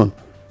injunction.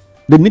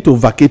 They need to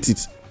vacate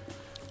it,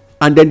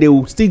 and then they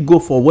will still go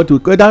for what we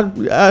call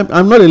that.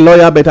 I'm not a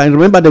lawyer, but I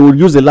remember they will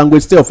use the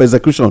language stay of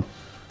execution,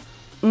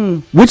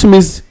 which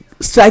means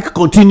strike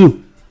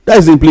continue. That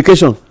is the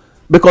implication,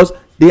 because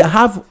they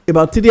have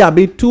about 2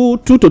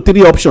 to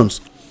 3 options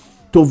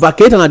to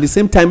vacate and at the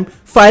same time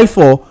file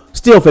for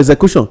stay of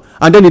execution,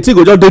 and then the thing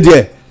go just dey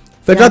there.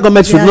 Federal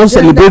government should not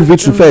celebrate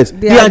victory first.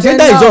 The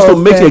agenda is just to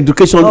make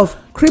education of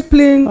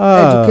crippling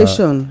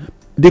education.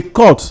 The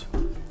court,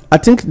 I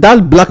think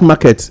that black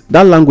market,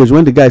 that language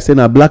when the guy is saying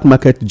a black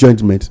market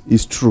judgment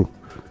is true,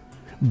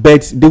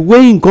 but the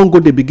way in Congo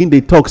they begin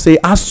they talk say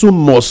ASUU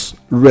must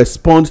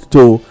respond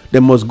to, they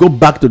must go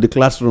back to the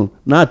classroom.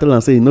 Now I tell am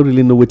say you no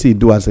really know what he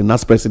do as a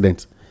NAS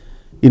president.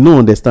 You no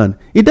understand.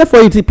 Therefore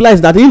it implies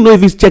that he no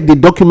even check the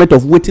document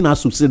of wetin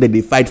ASUU say that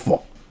they fight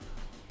for.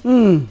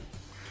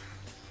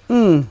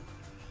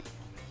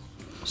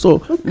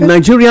 So okay.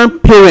 Nigerian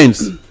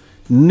parents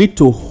need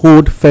to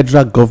hold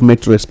federal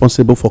government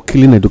responsible for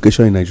killing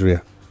education in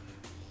Nigeria.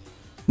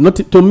 Not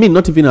even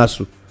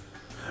ASUU,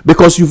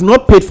 because you've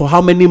not paid for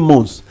how many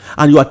months,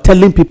 and you are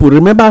telling people.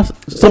 Remember,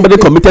 somebody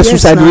committed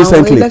suicide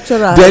recently.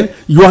 Then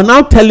you are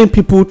now telling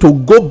people to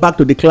go back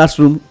to the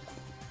classroom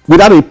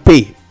without a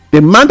pay.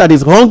 The man that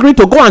is hungry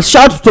to go and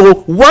shout to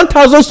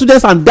 1,000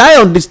 students and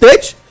die on the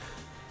stage.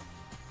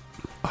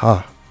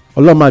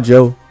 Olamaje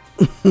o.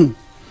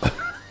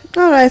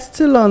 All right,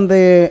 still on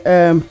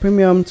the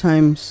Premium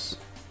Times.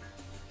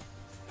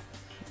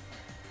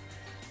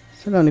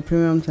 Still on the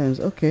Premium Times,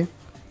 okay.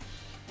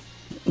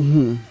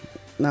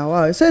 Now,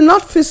 wow, it says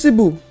not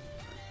feasible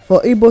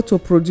for Igbo to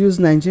produce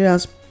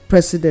Nigeria's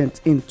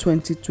president in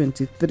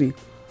 2023.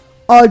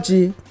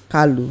 Orji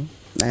Kalu,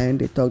 and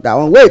they talk that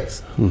one.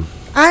 Wait,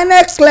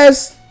 INEC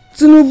clears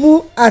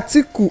Tinubu,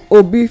 Atiku,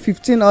 Obi,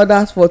 15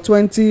 others for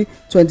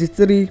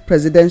 2023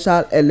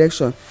 presidential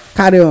election.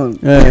 Carry on.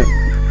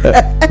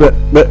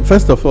 But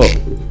first of all,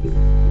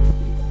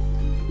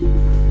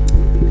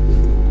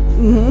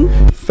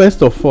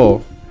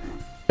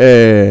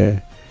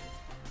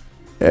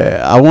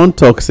 I want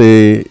talk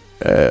say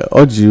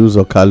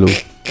Orji Kalu.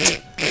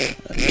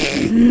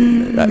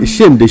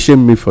 Shame, they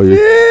shame me for you.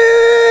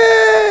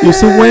 You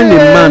see, when a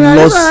man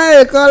lost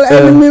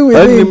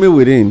enemy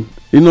within,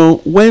 you know,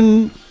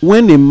 when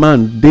a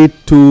man dey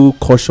too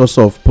cautious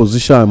of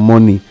position and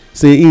money,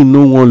 say he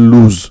no one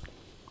lose,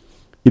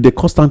 if they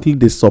constantly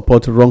they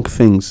support wrong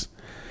things,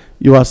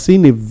 you are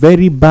seeing a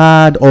very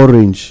bad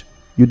orange.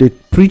 You they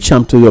preach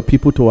them to your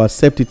people to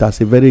accept it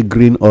as a very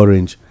green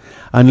orange,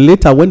 and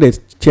later when they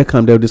check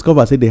them, they'll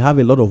discover say they have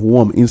a lot of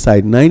worm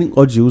inside. 9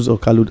 Orji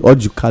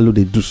Kalu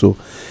they do so.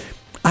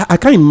 I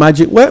can't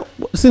imagine. Well,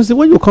 since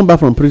when you come back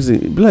from prison,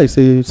 it be like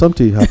say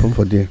something happened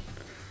for there.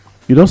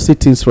 You don't see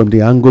things from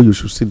the angle you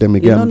should see them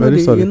again. I'm very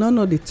sorry. You don't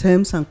know the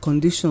terms and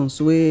conditions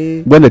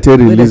when they tell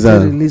release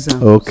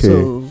them. Okay.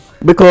 So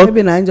because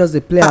maybe I just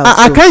the play out.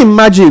 I can't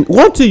imagine.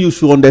 One thing you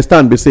should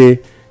understand be say,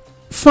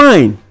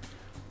 fine,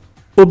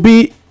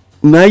 Obi,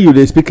 now you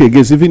they speak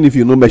against, even if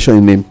you no mention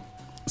your name,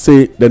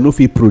 say they no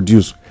fit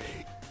produce.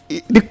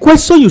 The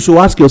question you should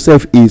ask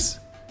yourself is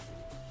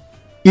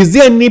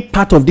there any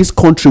part of this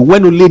country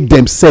when only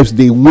themselves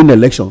they win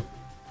election?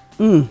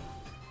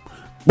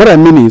 What I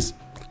mean is,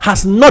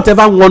 has not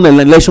ever won an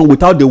election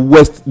without the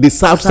west, the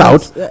south,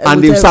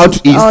 and the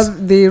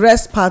southeast, the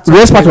rest part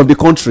of the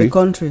country.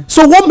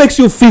 So what makes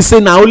you feel say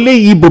now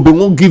only Igbo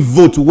won't give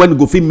vote when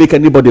go fit make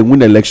anybody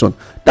win election?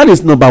 That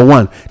is number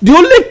one. The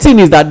only thing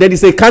is that there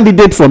is a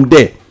candidate from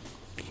there.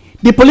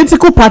 The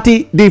political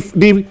party,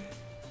 the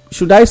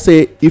should I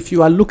say, if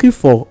you are looking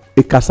for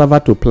a cassava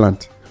to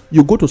plant,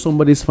 you go to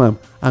somebody's farm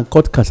and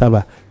cut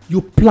cassava.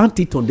 You plant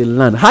it on the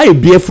land. How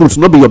it bear fruits,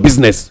 not be your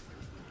business.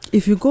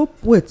 If you go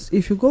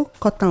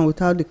cut down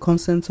without the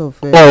consent of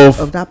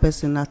that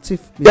person, a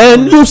thief.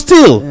 Then you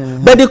still.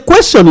 But the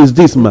question is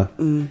this,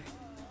 man.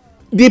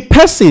 The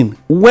person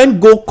when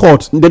go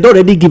court, they don't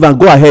already give and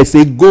go ahead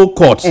say go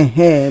court.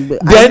 Then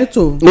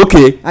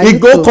okay, he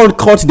go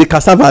cut the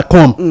cassava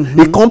come.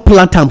 He come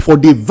plant them for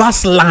the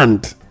vast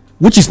land,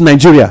 which is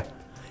Nigeria.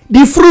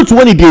 The fruit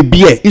when it dey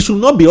bear, it should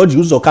not be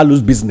Orji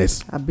Kalu's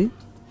business. Abi.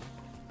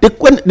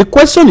 The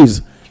question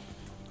is,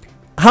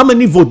 how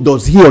many votes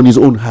does he on his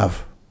own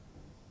have?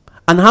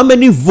 And how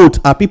many votes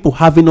are people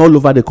having all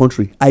over the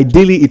country?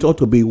 Ideally, it ought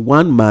to be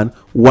one man,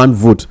 one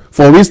vote.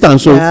 For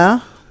instance,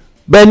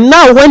 but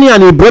now when he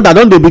and his brother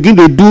don't they begin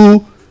to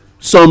do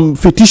some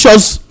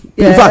fictitious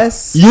in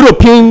fact,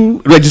 European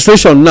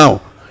registration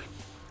now.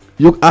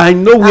 I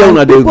know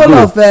where they go. People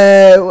of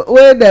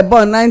where they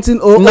born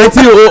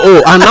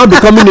 1900 and now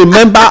becoming a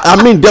member. I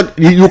mean,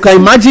 you can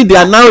imagine they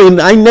are now in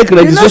INEC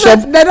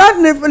registration. They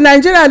don't.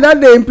 Nigeria don't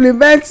they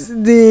implement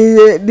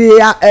the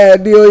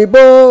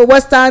Oyibo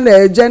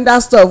Western gender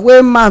stuff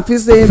where man fit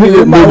say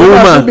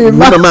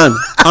woman.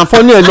 And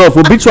funny enough,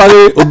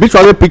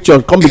 obituary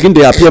picture come begin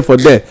they appear for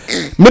there.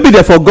 Maybe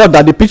they forgot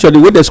that the picture the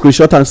way they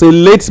screenshot and say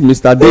late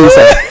Mr.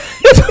 Denson.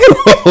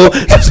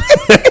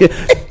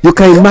 You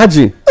can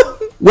imagine.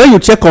 When you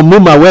check on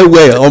Muma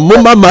well on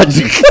Muma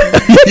Magic,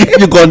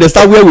 you can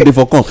understand where we dey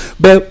for come.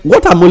 But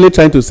what I'm only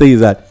trying to say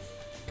is that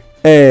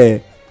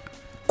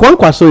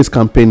Kwankwaso is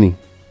campaigning.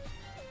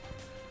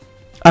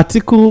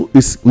 Atiku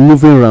is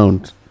moving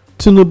around.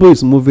 Tinubu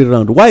is moving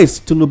around. Why is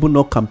Tinubu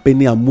not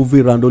campaigning and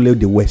moving around only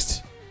the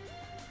West?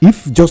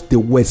 If just the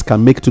West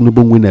can make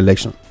Tinubu win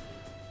election,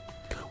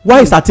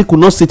 why is Atiku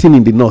not sitting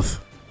in the North?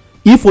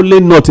 If only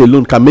North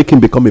alone can make him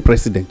become a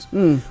president.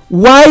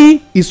 Why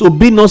is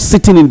Obi not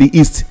sitting in the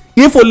East?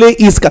 If only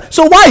East can.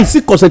 So why is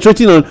he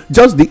concentrating on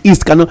just the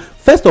East?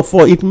 First of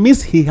all, it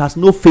means he has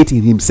no faith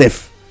in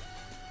himself.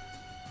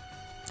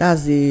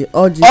 That's the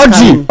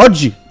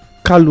Orji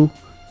Kalu.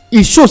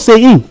 He should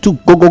say him to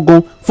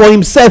go for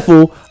himself.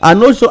 I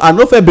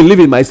no fair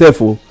believe in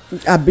myself.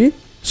 Abi.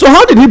 So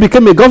how did he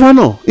become a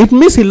governor? It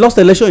means he lost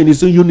election in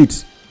his own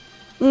unit.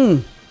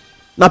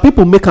 Now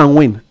people make and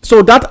win.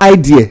 So that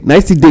idea,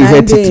 nice day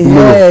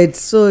head.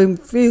 So him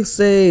feel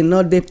say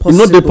not dey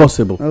possible. Not dey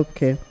possible.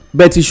 Okay.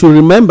 But you should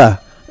remember,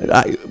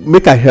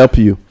 make I help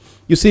you.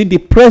 You see, the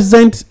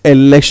present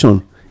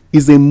election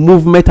is a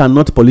movement and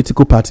not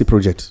political party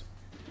project.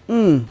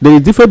 There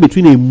is difference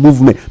between a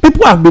movement.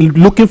 People have been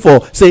looking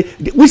for, say,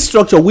 which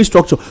structure.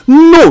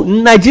 No,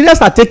 Nigerians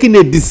are taking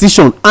a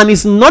decision, and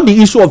it's not the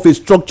issue of a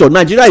structure.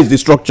 Nigeria is the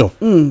structure.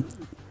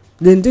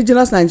 The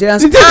indigenous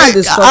Nigerians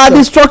are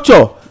the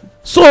structure.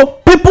 So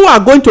people are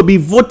going to be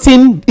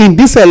voting in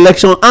this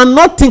election and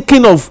not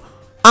thinking of,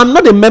 I'm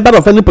not a member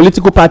of any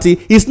political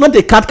party. It's not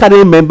a card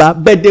carrying member,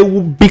 but they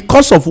will,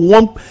 because of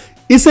one.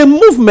 It's a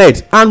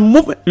movement, and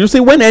movement. You see,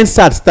 when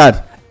NSAT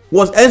started,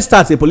 was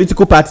NSAT a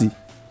political party?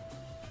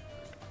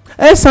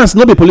 NSAT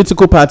not a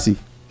political party,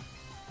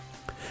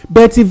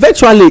 but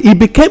eventually it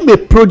became a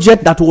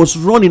project that was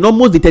run in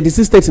almost the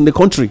 36 states in the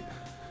country.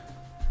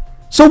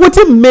 So what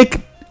it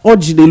make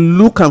Orji dey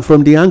look am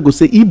from the angle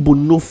say Igbo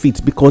no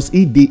fit because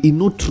he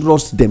no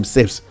trust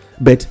themselves.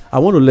 But I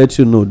want to let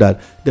you know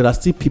that there are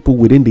still people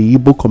within the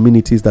Igbo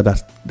communities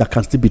that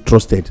can still be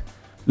trusted.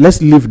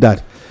 Let's leave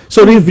that.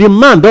 So if the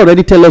man don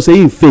already tell us say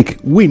he fake,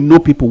 we know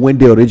people when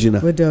they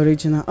original. With the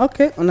original.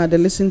 Okay, una dey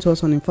listen to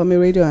us on Informe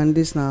Radio, and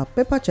this na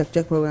paper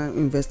check program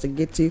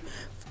investigative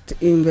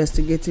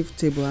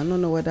table. I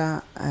don't know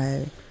whether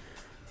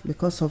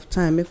because of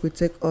time make we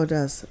take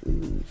orders.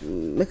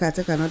 Make I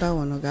take another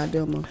one, Oga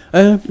Adeomo.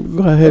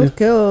 Go ahead.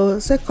 Okay,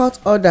 say court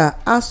order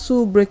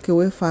ASUU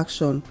breakaway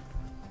faction.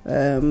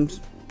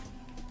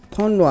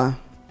 Konwa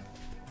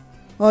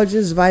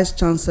urges vice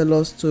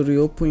chancellors to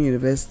reopen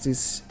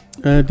universities.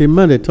 The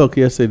man they talk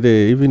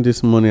yesterday, even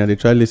this morning, they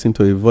try listen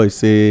to a voice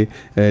say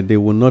they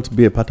will not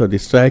be a part of the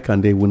strike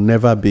and they will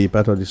never be a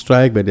part of the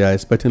strike, but they are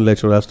expecting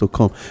lecturers to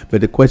come.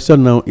 But the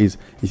question now is,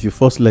 if you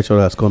force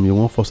lecturers come, you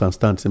won't force and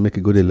stand to make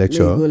a good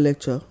lecture. Make a good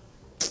lecture.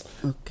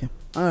 Okay.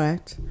 All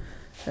right.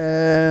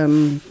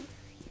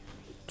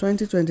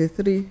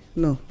 2023.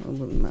 No,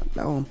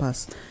 that one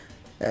passed.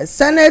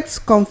 Senate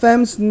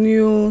confirms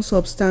new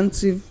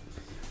substantive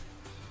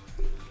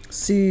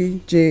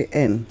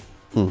CJN.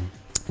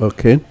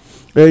 Okay.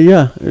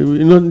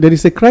 There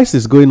is a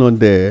crisis going on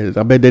there,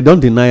 but they don't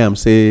deny am.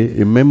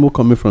 Say a memo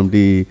coming from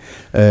the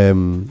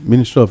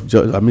Ministry of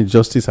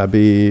Justice,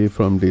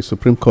 from the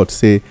Supreme Court,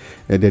 say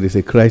there is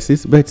a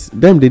crisis, but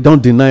them they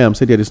don't deny am.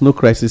 Say there is no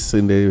crisis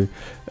in the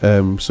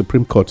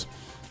Supreme Court.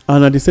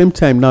 And at the same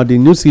time, now the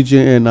new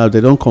CJN, now they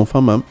don't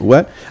confirm them.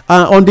 Well,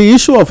 on the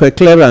issue of a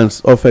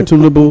clearance of a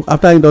Tinubu,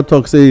 after he don't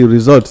talk, say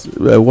results,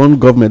 one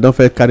government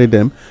don't carry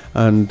them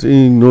and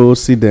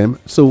see them.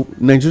 So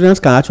Nigerians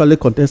can actually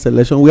contest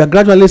election. We are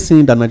gradually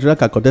seeing that Nigeria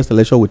can contest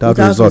election without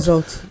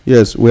result.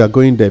 Yes, we are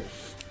going there.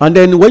 And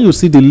then when you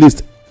see the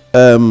list,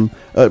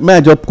 may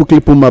I just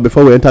quickly put my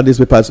before we enter these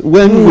papers?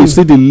 When we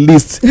see the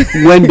list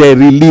when they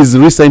released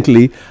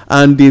recently,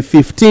 and the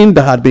 15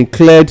 that had been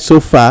cleared so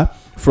far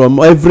from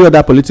every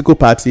other political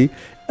party,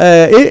 is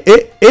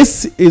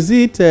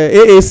it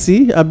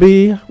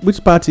AAC?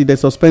 Which party they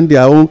suspend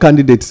their own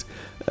candidates?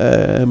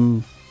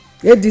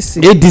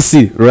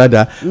 ADC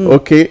rather.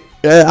 Okay.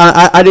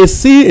 I they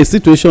see a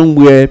situation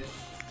where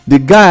the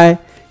guy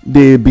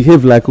they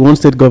behave like one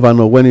state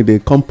governor when they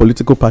come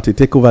political party,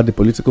 take over the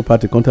political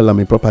party, can't tell them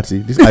a property.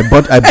 This I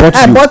bought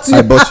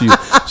you.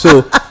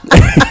 So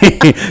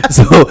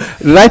so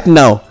right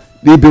now,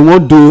 they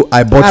won't do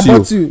I bought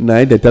you.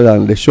 Now they tell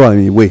them they show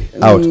them a way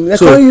out. They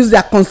can't use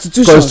their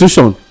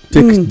constitution.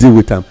 Deal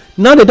with them.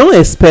 Now they don't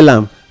expel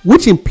them,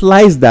 which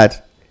implies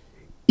that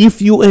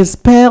if you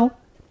expel,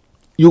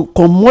 you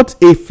comot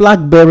a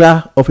flag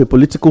bearer of a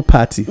political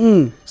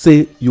party.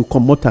 Say you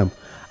comot them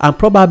and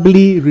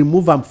probably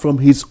remove him from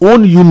his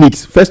own unit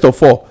first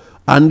of all,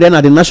 and then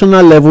at the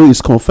national level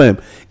is confirmed.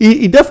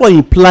 It therefore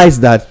implies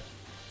that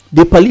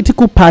the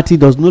political party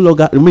don't no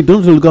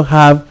longer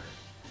have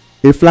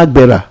a flag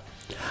bearer.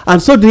 And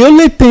so the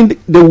only thing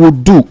they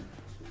would do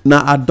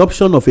now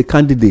adoption of a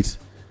candidate,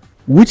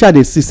 which are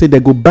they say they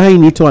go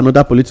buying into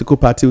another political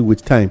party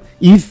with time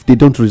if they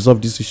don't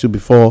resolve this issue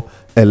before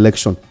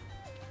election.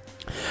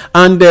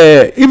 And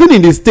even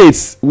in the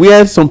states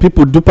where some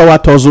people do power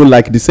tussle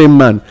like the same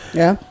man,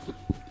 it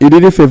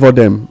didn't favor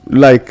them.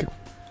 Like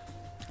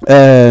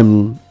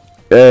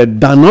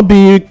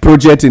Danobi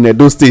project in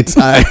Edo State.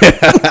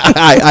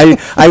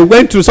 I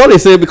went to, sorry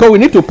say, because we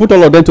need to put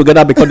all of them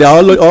together because they are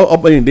all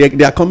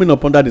they are coming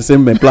up under the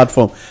same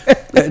platform.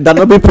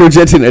 Danobi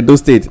project in Edo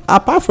State.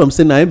 Apart from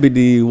saying I be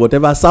the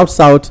whatever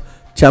South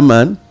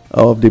chairman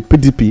of the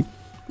PDP,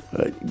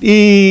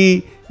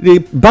 the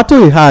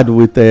battle he had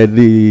with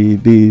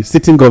the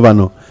sitting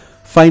governor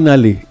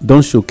finally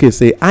don't showcase.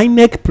 Say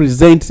INEC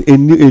present a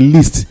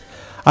list.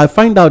 I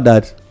find out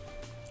that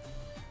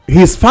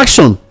his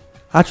faction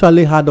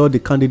actually had all the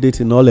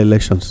candidates in all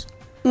elections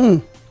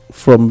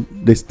from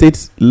the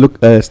states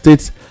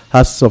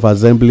House of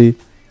Assembly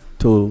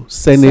to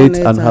Senate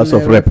and House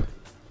of Rep.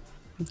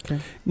 Okay.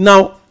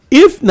 Now,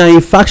 if na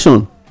a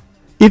faction,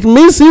 it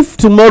means if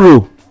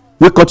tomorrow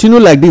we continue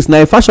like this,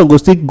 na a faction go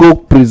still go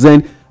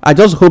present. I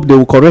just hope they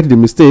will correct the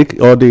mistake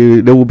or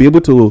they will be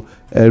able to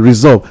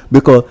resolve,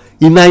 because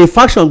in a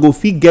faction go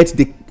fit get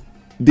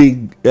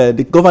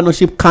the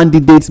governorship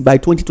candidates by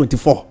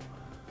 2024.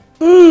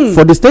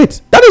 For the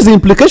state. That is the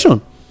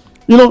implication.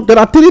 There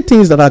are 3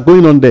 things that are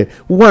going on there.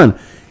 One,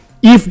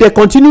 if they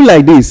continue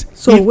like this.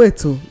 So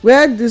wait,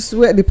 where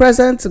the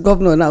present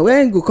governor now,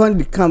 where go come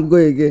the camp go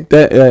again?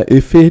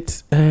 If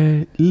it's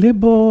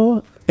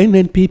Labour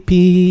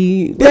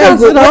NNPP.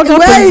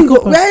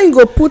 Where you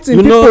go put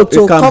in people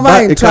to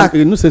cover in track?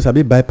 You know, say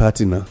sabi buy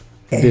party now.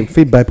 They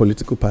fit buy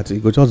political party.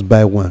 You go just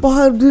buy one.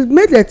 But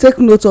make them take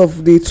note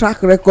of the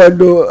track record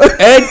though.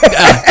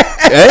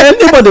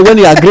 Anybody when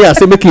he agree and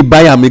say make he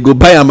buy am, he go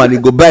buy am and he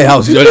go buy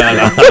house.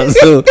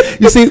 So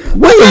you see,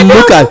 when you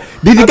look at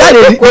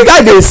the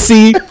guy they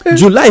see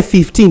July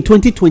 15,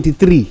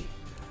 2023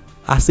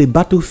 as a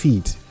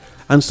battlefield,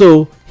 and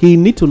so he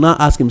need to now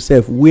ask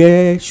himself,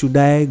 where should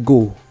I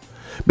go?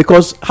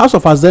 Because House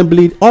of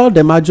Assembly, all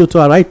the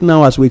Majoto right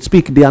now as we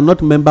speak, they are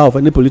not member of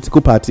any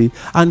political party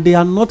and they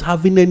are not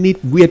having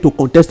anywhere to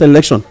contest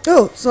election.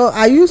 Oh, so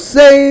are you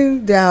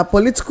saying their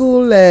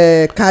political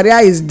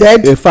career is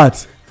dead? In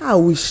fact, I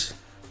wish.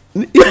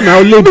 If now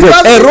only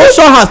dead,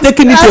 erosion has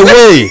taken it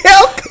away.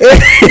 Okay.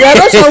 The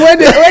erosion when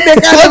they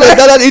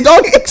carry it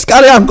don't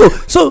carry and go.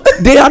 So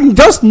they are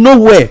just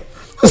nowhere.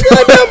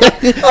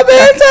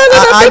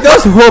 I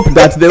just hope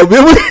that they will be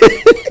able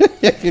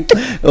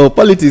oh,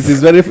 politics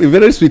is very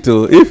very sweet.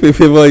 Oh, if you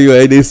favor you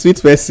are a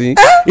sweet person,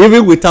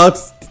 even without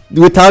thank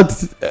you.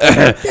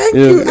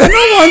 I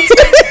don't want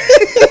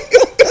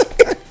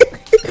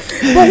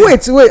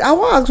but wait, I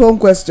want to ask one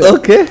question.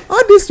 Okay.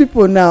 All these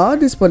people now, all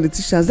these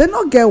politicians, they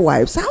not get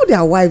wives. How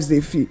their wives they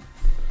feel?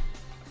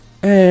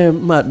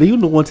 Man, do you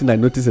know one thing I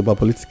notice about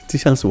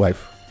politicians'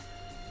 wife?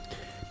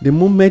 The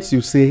moment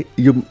you say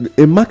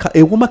a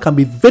woman can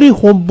be very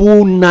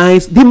humble,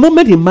 nice. The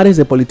moment he marries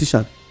a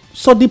politician,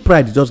 sudden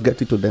pride just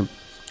get into them.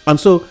 And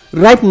so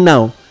right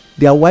now,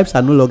 their wives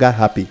are no longer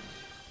happy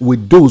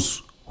with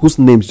those whose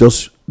names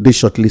just they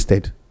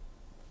shortlisted.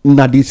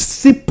 Now the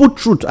simple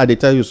truth, I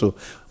tell you so.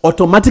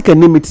 Automatic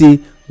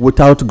enmity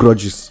without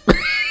grudges.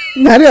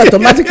 Now the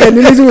automatic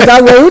enmity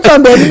without grudges. Which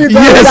one the enmity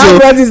without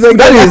grudges?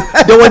 That is,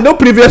 there was no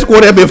previous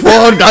quarrel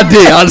before that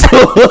day, and so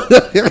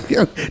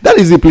that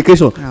is the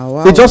implication. Oh,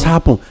 wow. It just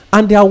happened,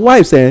 and their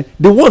wives, the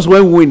ones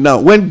when win now,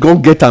 when go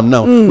get them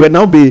now,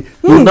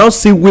 will now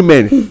see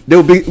women.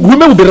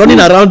 Women will be running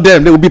around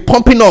them. They will be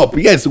pumping up.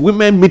 Yes,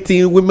 women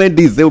meeting, women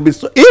this. They will be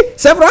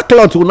several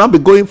clothes will now be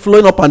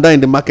flowing up and down in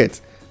the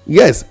market.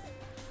 Yes.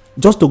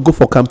 Just to go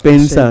for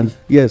campaigns and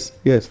yes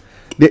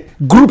the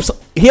groups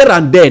here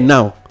and there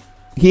now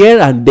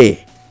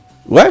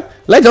well,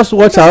 let's just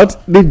watch out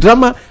the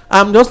drama.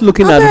 I'm just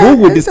looking at who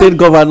would the state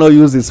governor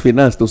use his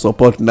finance to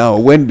support now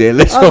when the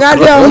election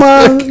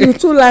you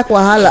too like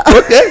wahala.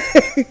 Okay.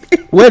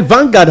 Well,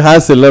 Vanguard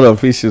has a lot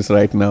of issues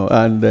right now,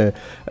 and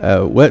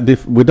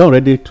we don't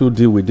ready to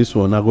deal with this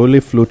one. I will only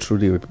flow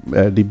through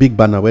the big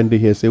banner when they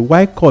hear say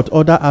why court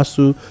order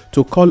ASUU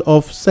to call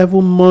off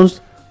 7 months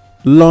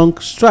long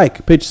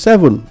strike. Page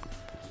 7.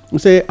 We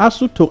say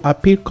ASUU to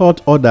appeal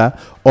court order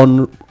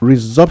on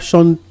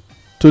resumption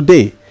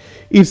today.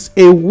 It's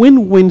a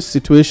win-win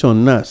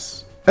situation,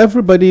 NAS.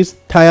 Everybody's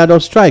tired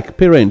of strike.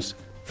 Parents,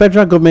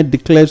 federal government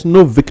declares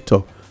no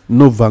victor,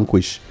 no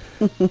vanquish.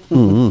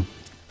 To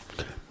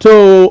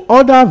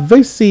order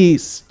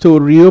VCs to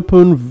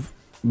reopen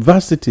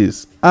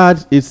varsities,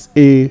 add it's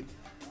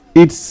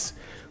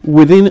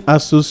within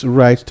ASUU's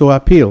right to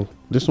appeal.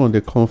 This one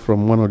they come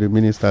from one of the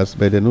ministers,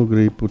 but they no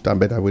agree put them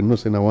better. We know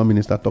say now one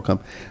minister talk them.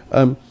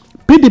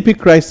 PDP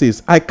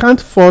crisis. I can't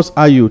force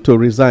Ayu to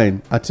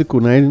resign. Article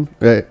 9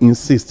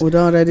 insists. We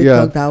don't already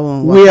talk that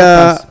one. We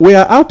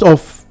are out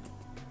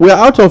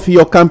of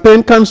your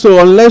campaign council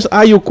unless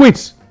Ayu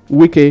quits.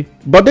 Wike.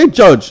 But they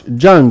judge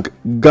Jang,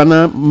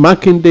 Ghana,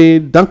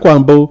 Makinde,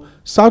 Dankwambo,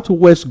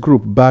 Southwest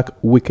Group back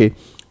Wike.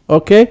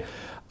 Okay.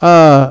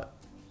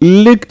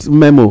 Leaked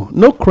memo.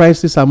 No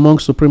crisis among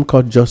Supreme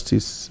Court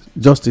justices.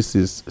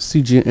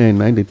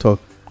 CGN, and they talk.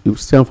 You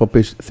stand for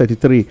page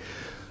 33.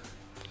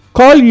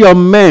 Call your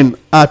men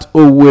at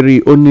Owerri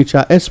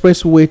Onitsha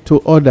Expressway to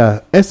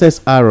order.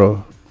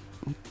 SSR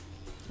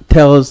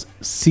tells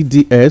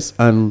CDS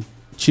and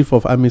Chief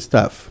of Army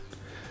Staff.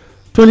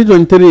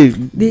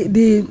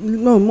 2023.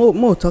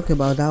 More talk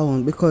about that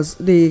one because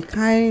the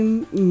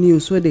kind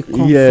news where they come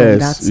from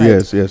that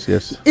side.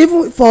 Yes.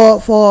 Even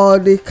for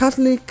the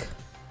Catholic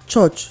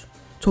Church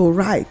to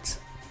write.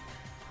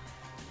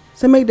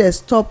 So make them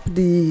stop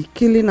the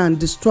killing and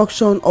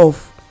destruction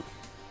of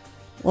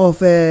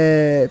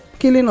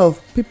killing of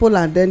people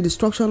and then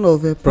destruction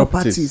of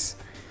properties.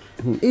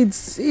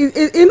 It's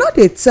not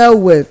a tell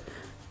well.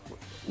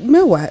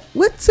 Meanwhile,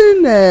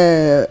 wetin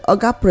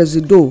Oga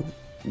Presido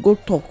go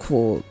talk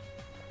for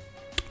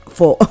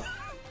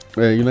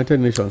United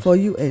Nations for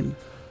UN.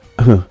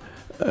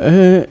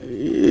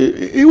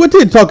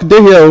 Wetin talk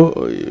dey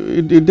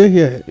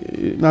here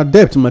na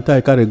debt matter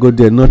I carry go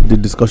there, not the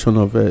discussion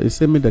of he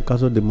say make dem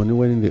cancel the money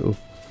when they owe.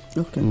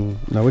 Okay.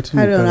 Now wetin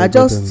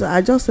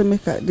I just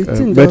make the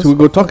thing. But we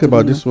go talk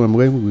about this one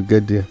when we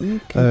get there.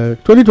 Okay.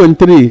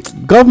 2023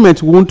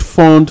 government won't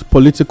fund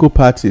political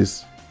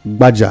parties.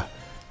 Gbaja,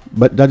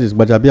 but that is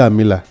Gbajabia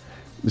Miller.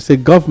 They say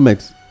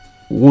government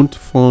won't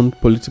fund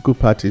political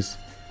parties.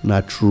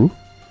 Na true?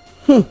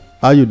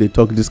 How you dey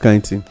talk this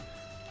kind of thing?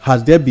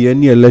 Has there been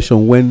any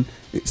election when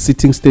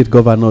sitting state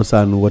governors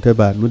and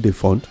whatever no dey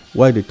fund?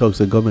 Why they talk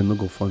say government no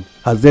go fund?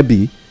 Has there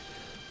been?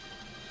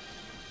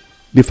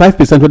 the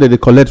 5% wey they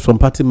collect from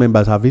party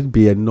members, have it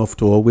be enough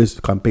to always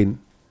campaign?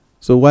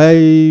 So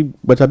why?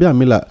 But Abi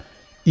Amila,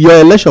 your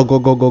election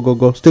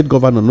go state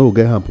governor no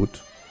get hand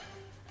put.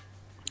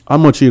 How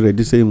much he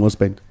ready say he must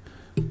spend?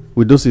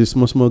 With those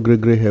small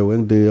gray hair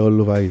when they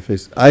all over your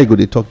face. I go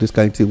they talk this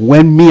kind of thing.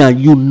 When me and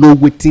you know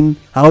waiting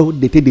how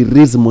they take they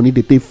raise money,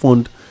 they take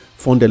fund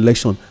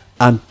election,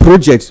 and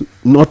projects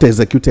not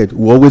executed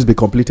will always be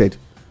completed.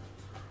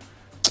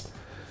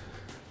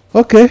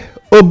 Okay.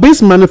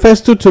 Obi's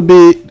manifesto to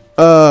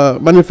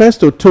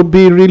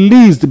be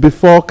released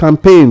before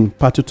campaign.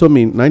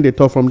 Patutomi, 9 they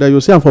talk from there.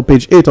 You'll see on for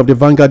page 8 of the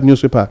Vanguard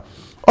newspaper.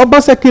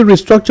 Obaseki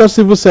restructures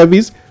civil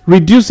service,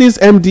 reduces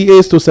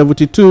MDAs to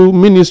 72,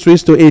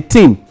 ministries to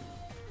 18.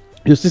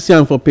 You see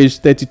on for page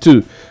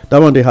 32.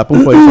 That one they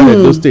happen for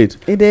Edo State.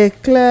 Is they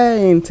clear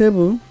in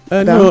table?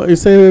 No, he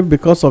say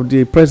because of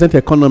the present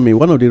economy.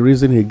 One of the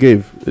reasons he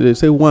gave, they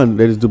say one,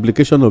 there is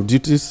duplication of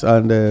duties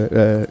and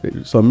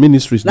some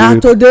ministries. Now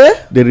today?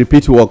 They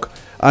repeat work.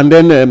 And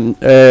then...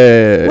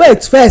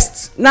 wait,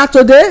 first. Now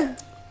today?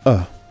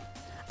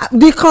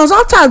 The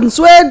consultants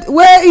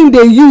where in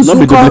they use not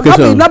be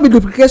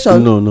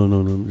duplication. No.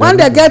 When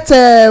they get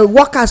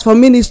workers for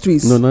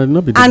ministries. No,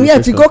 not be duplication. And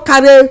yet you go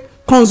carry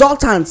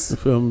consultants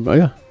from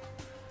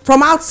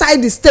outside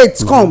the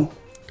states come.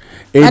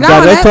 A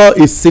director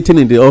is sitting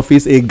in the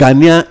office. A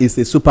Ghanaian is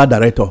a super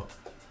director.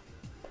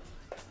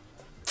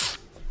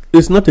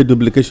 It's not a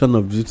duplication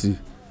of duty.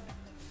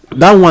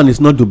 That one is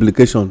not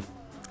duplication.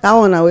 That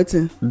one are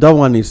waiting. That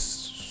one is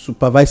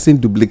supervising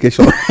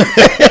duplication.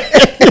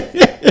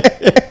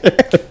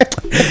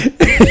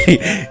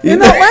 You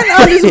know, when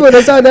all these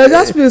people say, they'll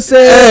just feel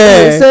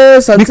say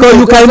something. Because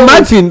you can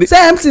imagine.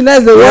 Say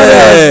emptiness the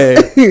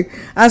world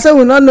and say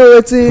we not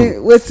know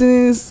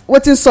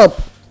waiting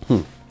sup.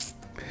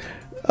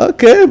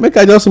 Okay, make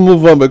I just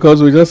move on because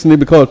we just need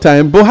because of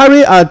time.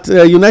 Buhari at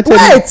United.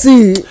 Wait,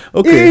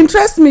 okay. It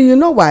interests me. You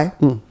know why?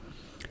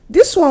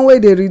 This one way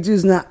they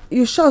reduce now.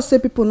 You sure say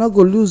people not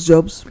go lose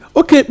jobs?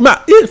 Okay,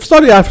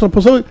 sorry, I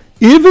suppose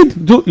even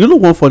do you know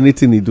one funny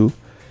thing he do?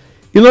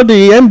 You know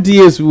the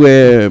MDAs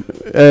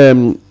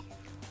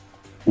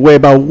were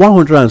about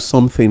 100 and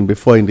something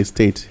before in the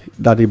state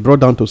that he brought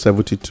down to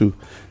 72.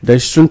 They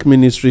shrink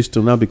ministries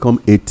to now become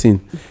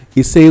 18.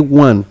 He say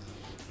one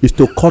is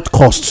to cut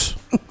costs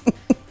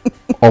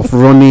of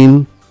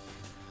running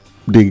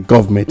the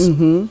government.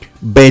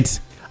 But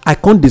I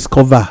can't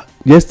discover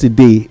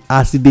yesterday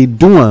as they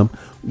do them,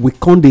 we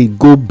can't they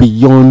go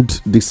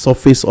beyond the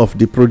surface of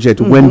the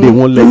project when they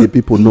won't let the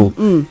people know.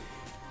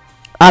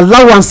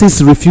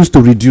 Allowances refuse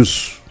to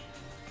reduce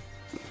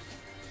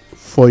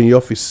for in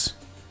office.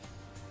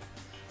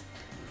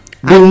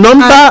 The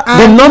number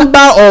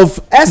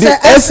of the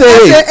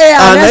SAA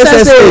and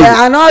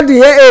SSA and all the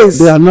AAs,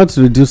 they are not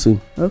reducing.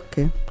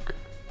 Okay.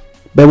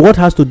 But what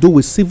has to do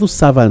with civil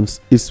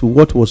servants is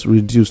what was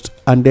reduced,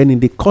 and then in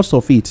the course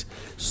of it,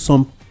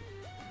 some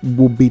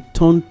will be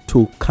turned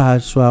to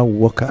casual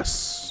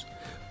workers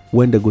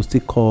when they go still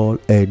call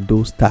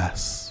those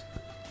stars.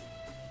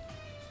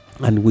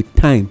 And with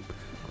time,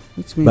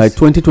 by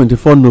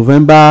 2024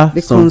 November,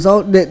 they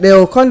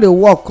will come to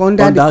work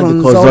under the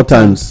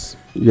consultants.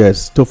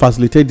 Yes, to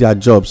facilitate their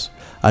jobs,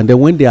 and then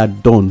when they are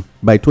done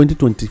by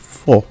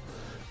 2024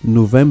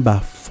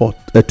 November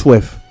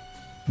 12th,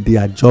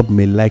 their job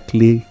may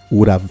likely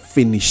would have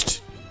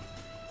finished.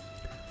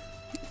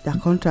 Their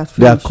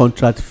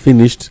contract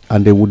finished,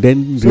 and they would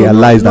then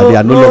realize that they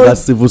are no longer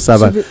civil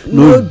servants,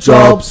 no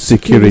job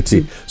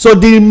security. So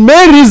the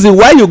main reason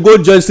why you go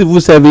join civil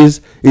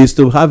service is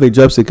to have a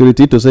job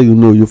security, to say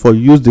you for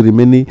use the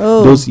remaining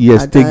those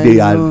years,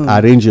 and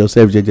arrange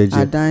yourself.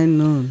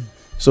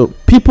 So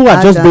people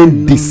are just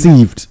being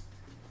deceived,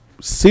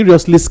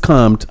 seriously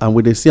scammed, and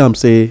when they see them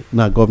say,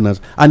 "Nah, governors,"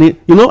 and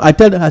I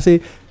tell them, I say,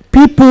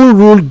 people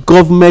rule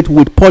government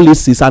with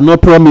policies and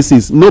not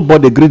promises.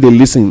 Nobody agree they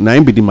listen.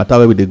 Now be the matter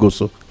where they go.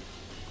 So,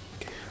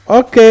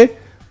 okay,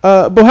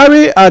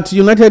 Buhari at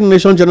United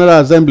Nations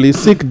General Assembly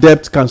seek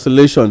debt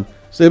cancellation.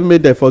 Say may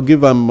they forgive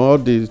them all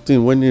the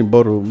thing when they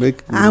borrow.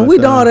 And we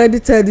don't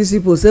already tell these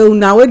people say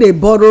now when they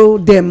borrow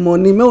them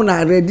money, we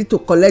are ready to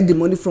collect the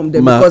money from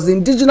them because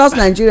indigenous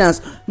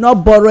Nigerians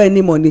not borrow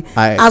any money.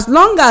 As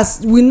long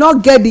as we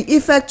not get the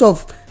effect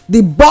of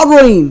the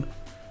borrowing.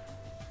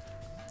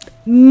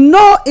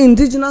 No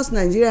indigenous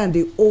Nigerian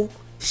they owe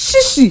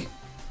shishi.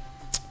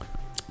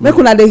 Make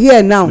una dey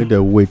hear now. Make they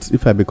wait.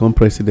 If I become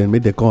president,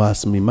 make they come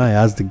ask me. I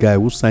ask the guy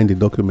who signed the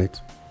document.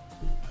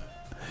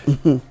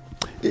 When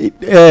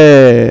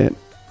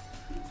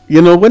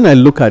I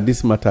look at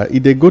this matter,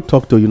 if they go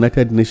talk to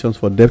United Nations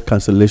for debt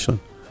cancellation,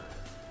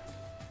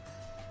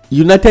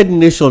 United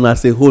Nations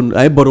as a whole,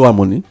 I borrow our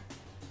money.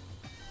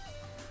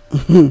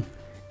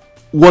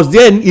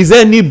 Is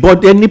there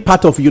any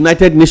part of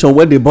United Nations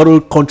where they borrow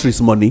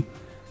countries' money?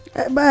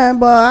 But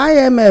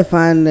IMF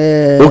and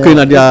okay,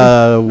 now they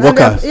are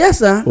workers. Yes,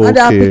 sir. Okay. And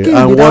they are picking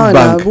and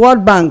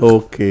World Bank.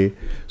 Okay,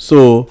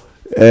 so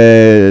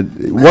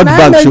World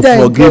Bank should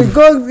forgive.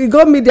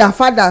 Go meet their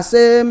father,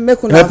 say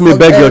make una help me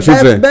beg your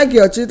children. Beg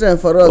your children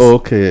for us.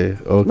 Okay.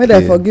 Make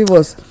them forgive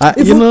us.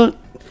 You know, man,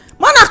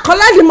 I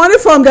collect the money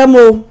from them.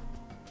 Oh,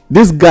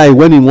 this guy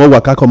when he wan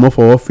waka comot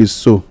for office,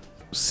 so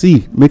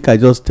see, make I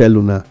just tell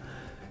una,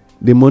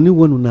 the money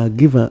when una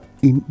give am,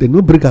 they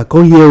no bring am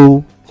come here.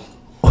 Oh,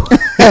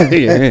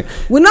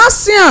 we not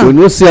see am. We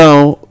no see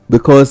am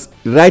because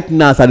right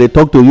now as I dey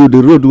talk to you,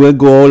 the road wey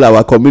go all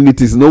our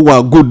communities no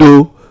one good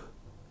o.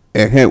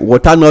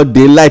 Water not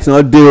dey, light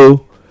not dey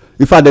o.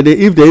 In fact,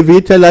 if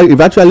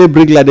they actually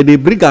bring light, they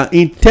bring am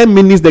in 10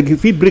 minutes. They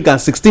fit bring am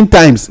 16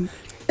 times.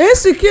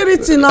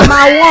 Insecurity number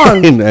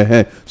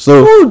one.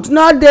 So food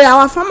not there.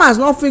 Our farmers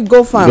not fit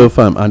go farm.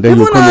 And then even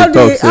you come and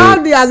talk say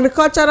all the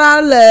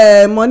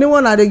agricultural money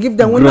when they give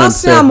them, we not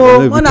see am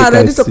o. When are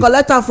ready to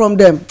collect am from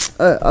them.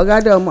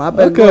 Oga dem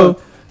abeg go.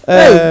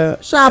 Hey,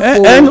 sharp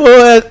o.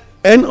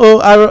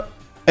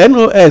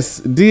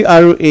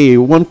 NOSDRA,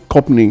 one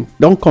company,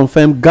 don't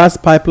confirm gas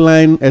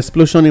pipeline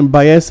explosion in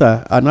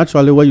Bayelsa. And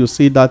actually, when you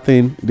see that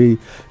thing, the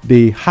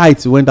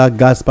height when that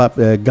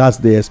gas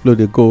they explode,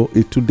 they go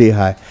is 2 day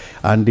high,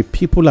 and the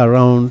people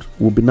around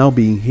will now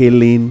be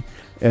inhaling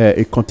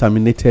a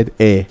contaminated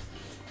air.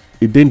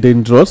 It's then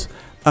dangerous,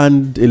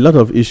 and a lot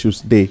of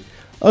issues there.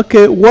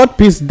 Okay, World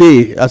Peace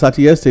Day, as at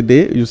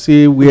yesterday, you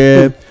see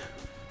where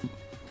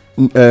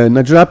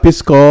Nigeria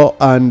Peace Corps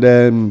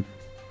and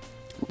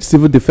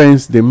civil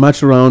defense, they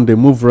march around, they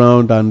move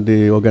around, and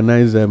they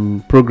organize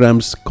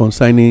programs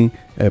concerning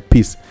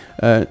peace.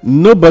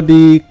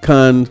 Nobody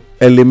can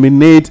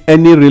eliminate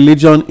any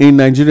religion in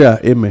Nigeria.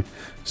 Amen.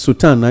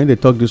 Sultan, now they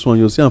talk this one,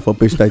 you'll see them for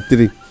page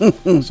 33.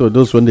 So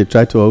those when they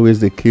try to always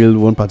they kill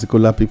one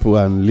particular people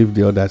and leave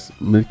the others,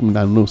 make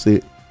them know.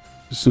 Say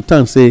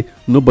Sultan say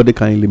nobody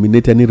can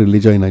eliminate any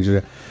religion in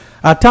Nigeria.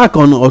 Attack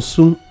on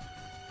Osun.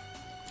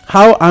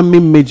 How army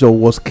major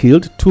was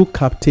killed, 2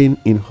 captain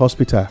in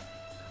hospital.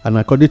 And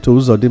according to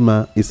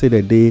Uzodima, he said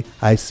that they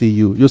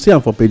ICU. You see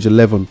him for page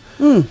 11.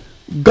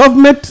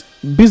 Government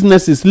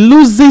businesses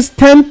loses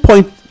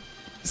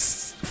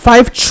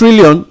 10.5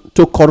 trillion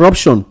to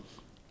corruption,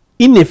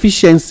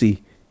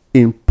 inefficiency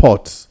in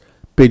ports.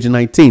 Page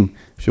 19.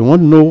 If you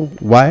want to know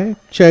why,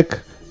 check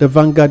the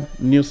Vanguard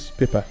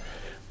newspaper.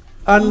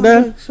 And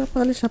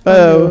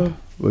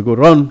we go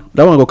run.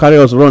 That one go carry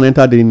us run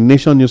enter the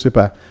Nation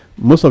newspaper.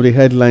 Most of the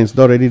headlines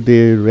already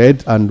they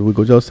read, and we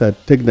go just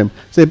take them.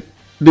 Say.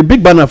 The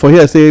big banner for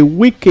here say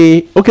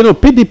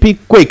PDP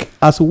quake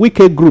as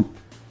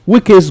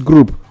Wike's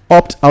group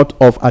opt out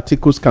of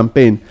Atiku's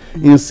campaign.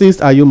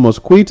 Insists Ayu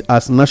must quit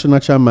as national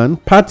chairman.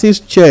 Party's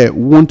chair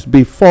won't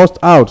be forced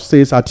out,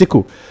 says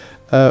Atiku.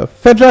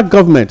 Federal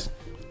government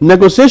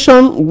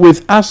negotiation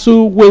with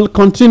ASU will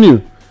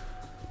continue.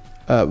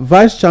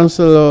 Vice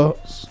Chancellor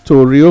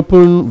to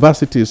reopen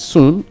varsities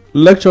soon.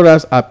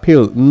 Lecturers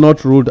appeal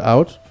not ruled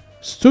out.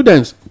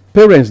 Students,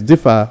 parents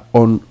differ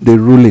on the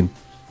ruling.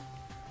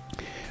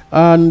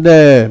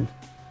 And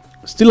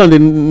still on the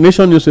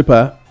Nation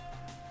newspaper,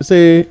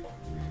 say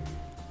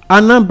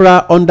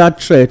Anambra under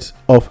threat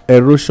of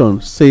erosion,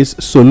 says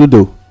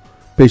Soludo.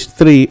 Page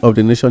 3 of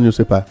the Nation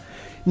newspaper.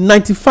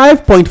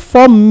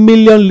 95.4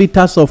 million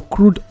liters of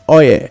crude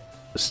oil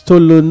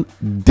stolen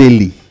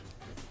daily.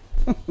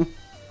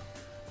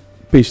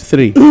 Page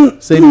 3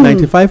 saying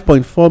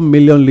 95.4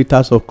 million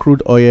liters of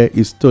crude oil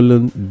is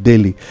stolen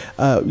daily.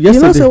 Yesterday,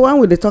 you know, so when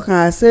we dey talk,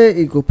 I say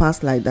it go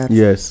pass like that.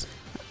 Yes.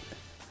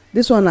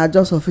 This one are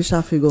just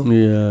official figure.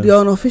 Yeah. The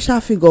unofficial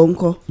figure,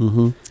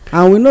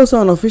 and we know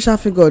some unofficial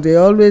figure they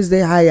always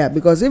dey higher,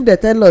 because if they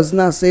tell us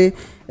now say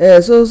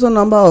so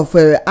number of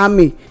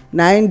army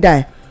 9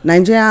 die,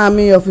 Nigerian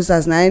army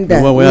officers 9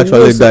 die. Well, we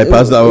actually die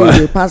pass that one.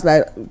 They pass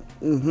like.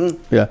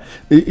 Yeah,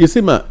 you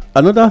see,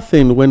 another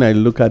thing when I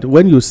look at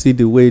when you see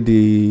the way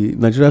the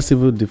Nigeria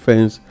Civil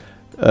Defense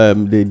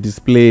they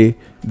display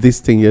this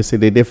thing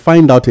yesterday, they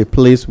find out a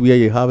place where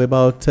you have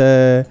about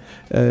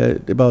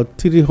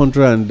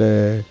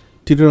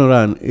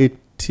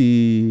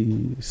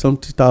 380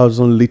 something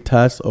thousand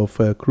liters of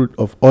crude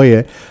of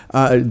oil,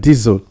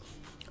 diesel,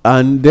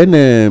 and then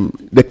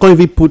they can't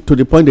even put to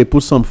the point they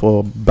put some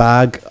for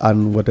bag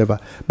and whatever.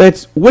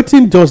 But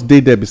waiting just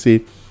day there, be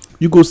say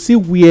you go see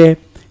where.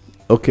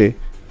 Okay,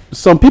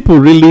 some people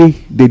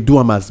really they do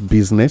them as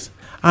business,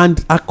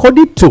 and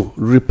according to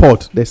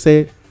report, they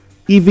say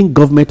even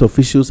government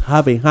officials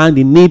have a hand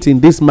in it in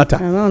this matter.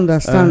 I don't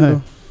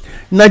understand.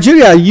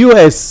 Nigeria,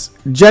 US,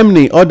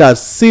 Germany,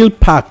 others seal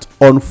pact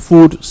on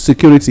food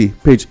security.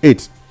 Page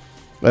 8.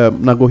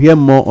 Now go hear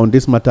more on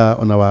this matter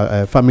on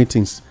our farm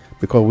meetings,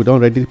 because we don't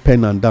already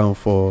pen and down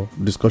for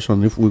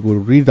discussion. If we will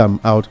read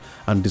them out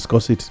and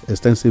discuss it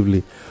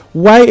extensively.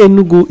 Why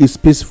Enugu is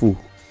peaceful?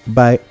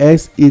 By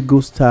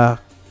Eagle Star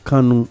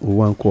Kanu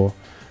Uwankwo.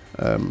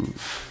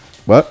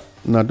 Well,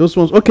 now those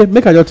ones. Okay,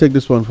 make I just take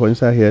this one for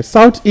inside here.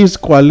 Southeast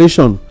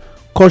Coalition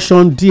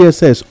caution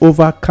DSS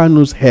over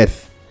Kanu's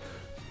health.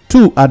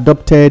 2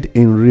 adopted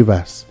in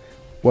Rivers.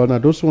 Well, now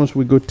those ones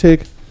we go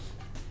take.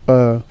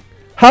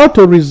 How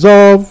to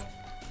resolve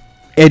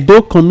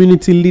Edo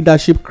Community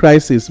Leadership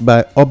Crisis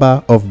by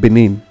Oba of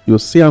Benin. You'll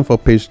see them for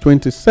page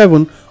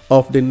 27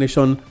 of the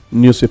Nation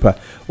newspaper.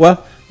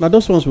 Well, now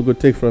those ones we could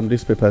take from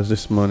these papers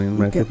this morning,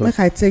 my people. Make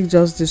I take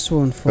just this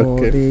one for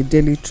the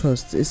Daily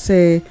Trust. It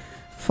say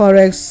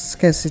forex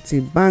scarcity,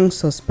 banks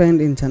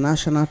suspend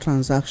international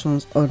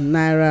transactions on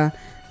naira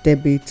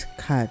debit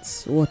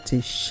cards. What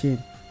a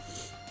shame.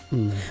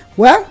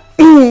 Well,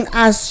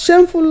 as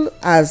shameful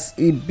as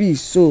it be,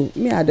 so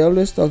me I dey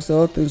always talk say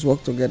all things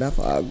work together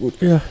for our good.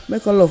 Yeah.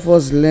 Make all of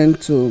us learn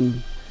to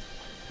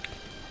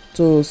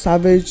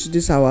salvage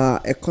this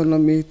our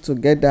economy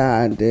together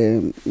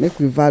and make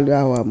we value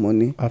our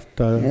money.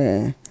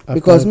 After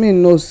Because me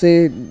know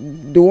say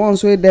the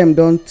ones wey dem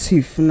don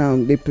thief now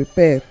dey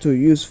prepare to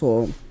use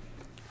for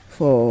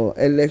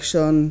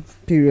election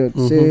period.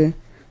 Say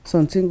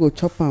something go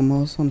chop am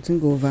or something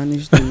go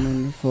vanish the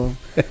money for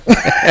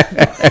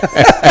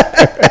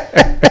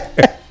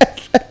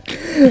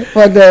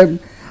for them.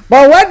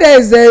 But when there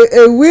is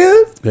a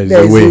will,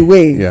 there is a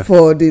way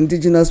for the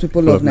indigenous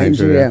people of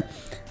Nigeria.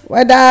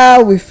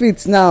 Whether we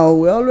fit now,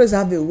 we always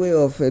have a way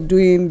of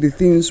doing the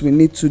things we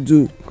need to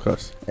do. Of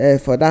course.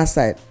 For that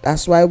side.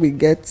 That's why we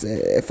get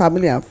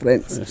family and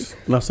friends. Yes.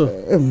 Not so.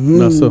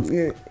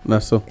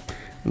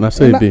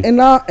 It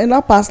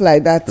not pass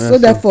like that. So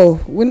therefore,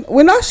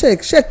 we not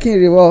shake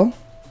Kiriwo.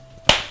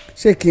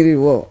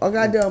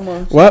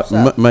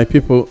 Well, my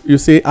people, you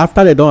see,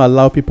 after they don't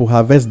allow people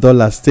harvest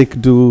dollars,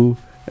 do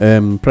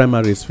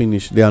primaries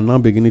finish, they are now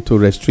beginning to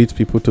restrict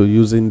people to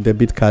using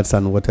debit cards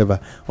and whatever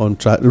on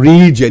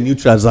genuine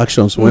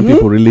transactions when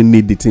people really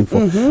need the thing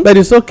for. But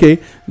it's okay,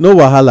 no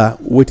wahala.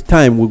 With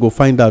time, we go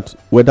find out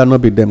whether or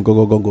not be them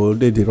go.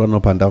 They run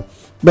up and down.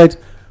 But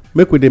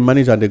make we dey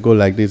manage and they go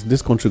like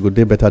this country go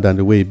dey better than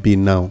the way it be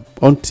now.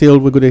 Until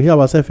we go to hear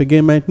ourselves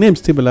again. My name is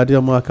Steve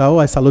Adeomo.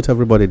 I salute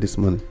everybody this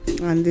morning.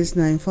 And this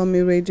na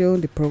Informe Radio,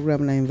 the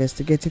program na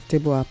investigative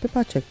table, our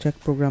paper check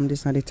program.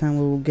 This na the time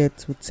we will get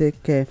to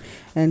take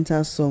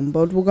enter some.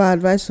 But we go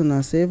advise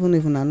una say even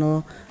if una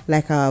no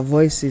like our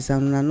voices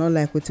and una no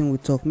like wetin we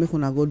talk, make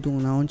una go do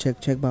una own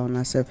check by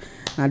una self.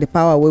 Na the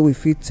power wey we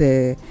fit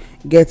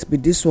get be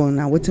this one,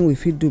 and wetin we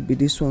fit do be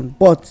this one.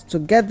 But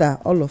together,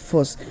 all of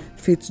us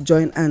fit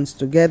join hands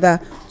together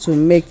to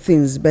make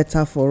things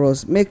better for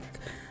us. Make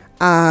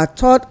our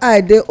third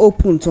eye dey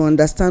open to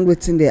understand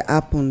wetin dey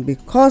happen,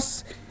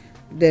 because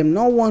dem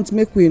no want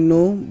make we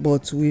know,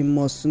 but we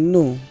must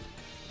know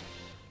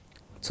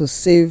to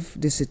save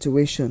the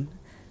situation.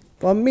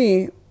 For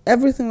me,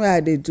 everything wey I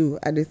dey do,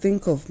 I dey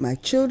think of my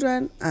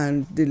children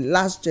and the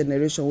last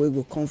generation wey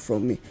go come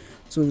from me,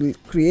 to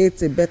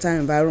create a better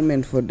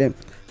environment for them.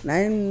 Na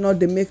im no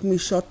dey make me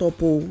shut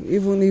up o,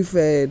 even if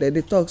dem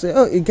dey talk say,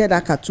 oh, e get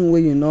that cartoon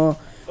wey we no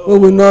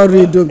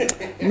read o,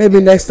 maybe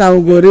next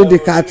time we go read the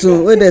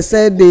cartoon wey dey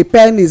say the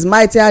pen is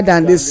mightier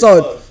than the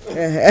sword.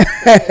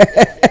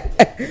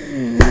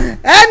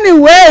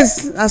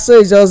 Anyways, na so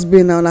e just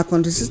be now. Na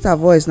country sister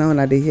voice now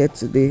una dey hear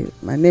today.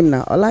 My name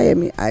na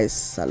Olayemi. I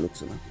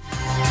salute una.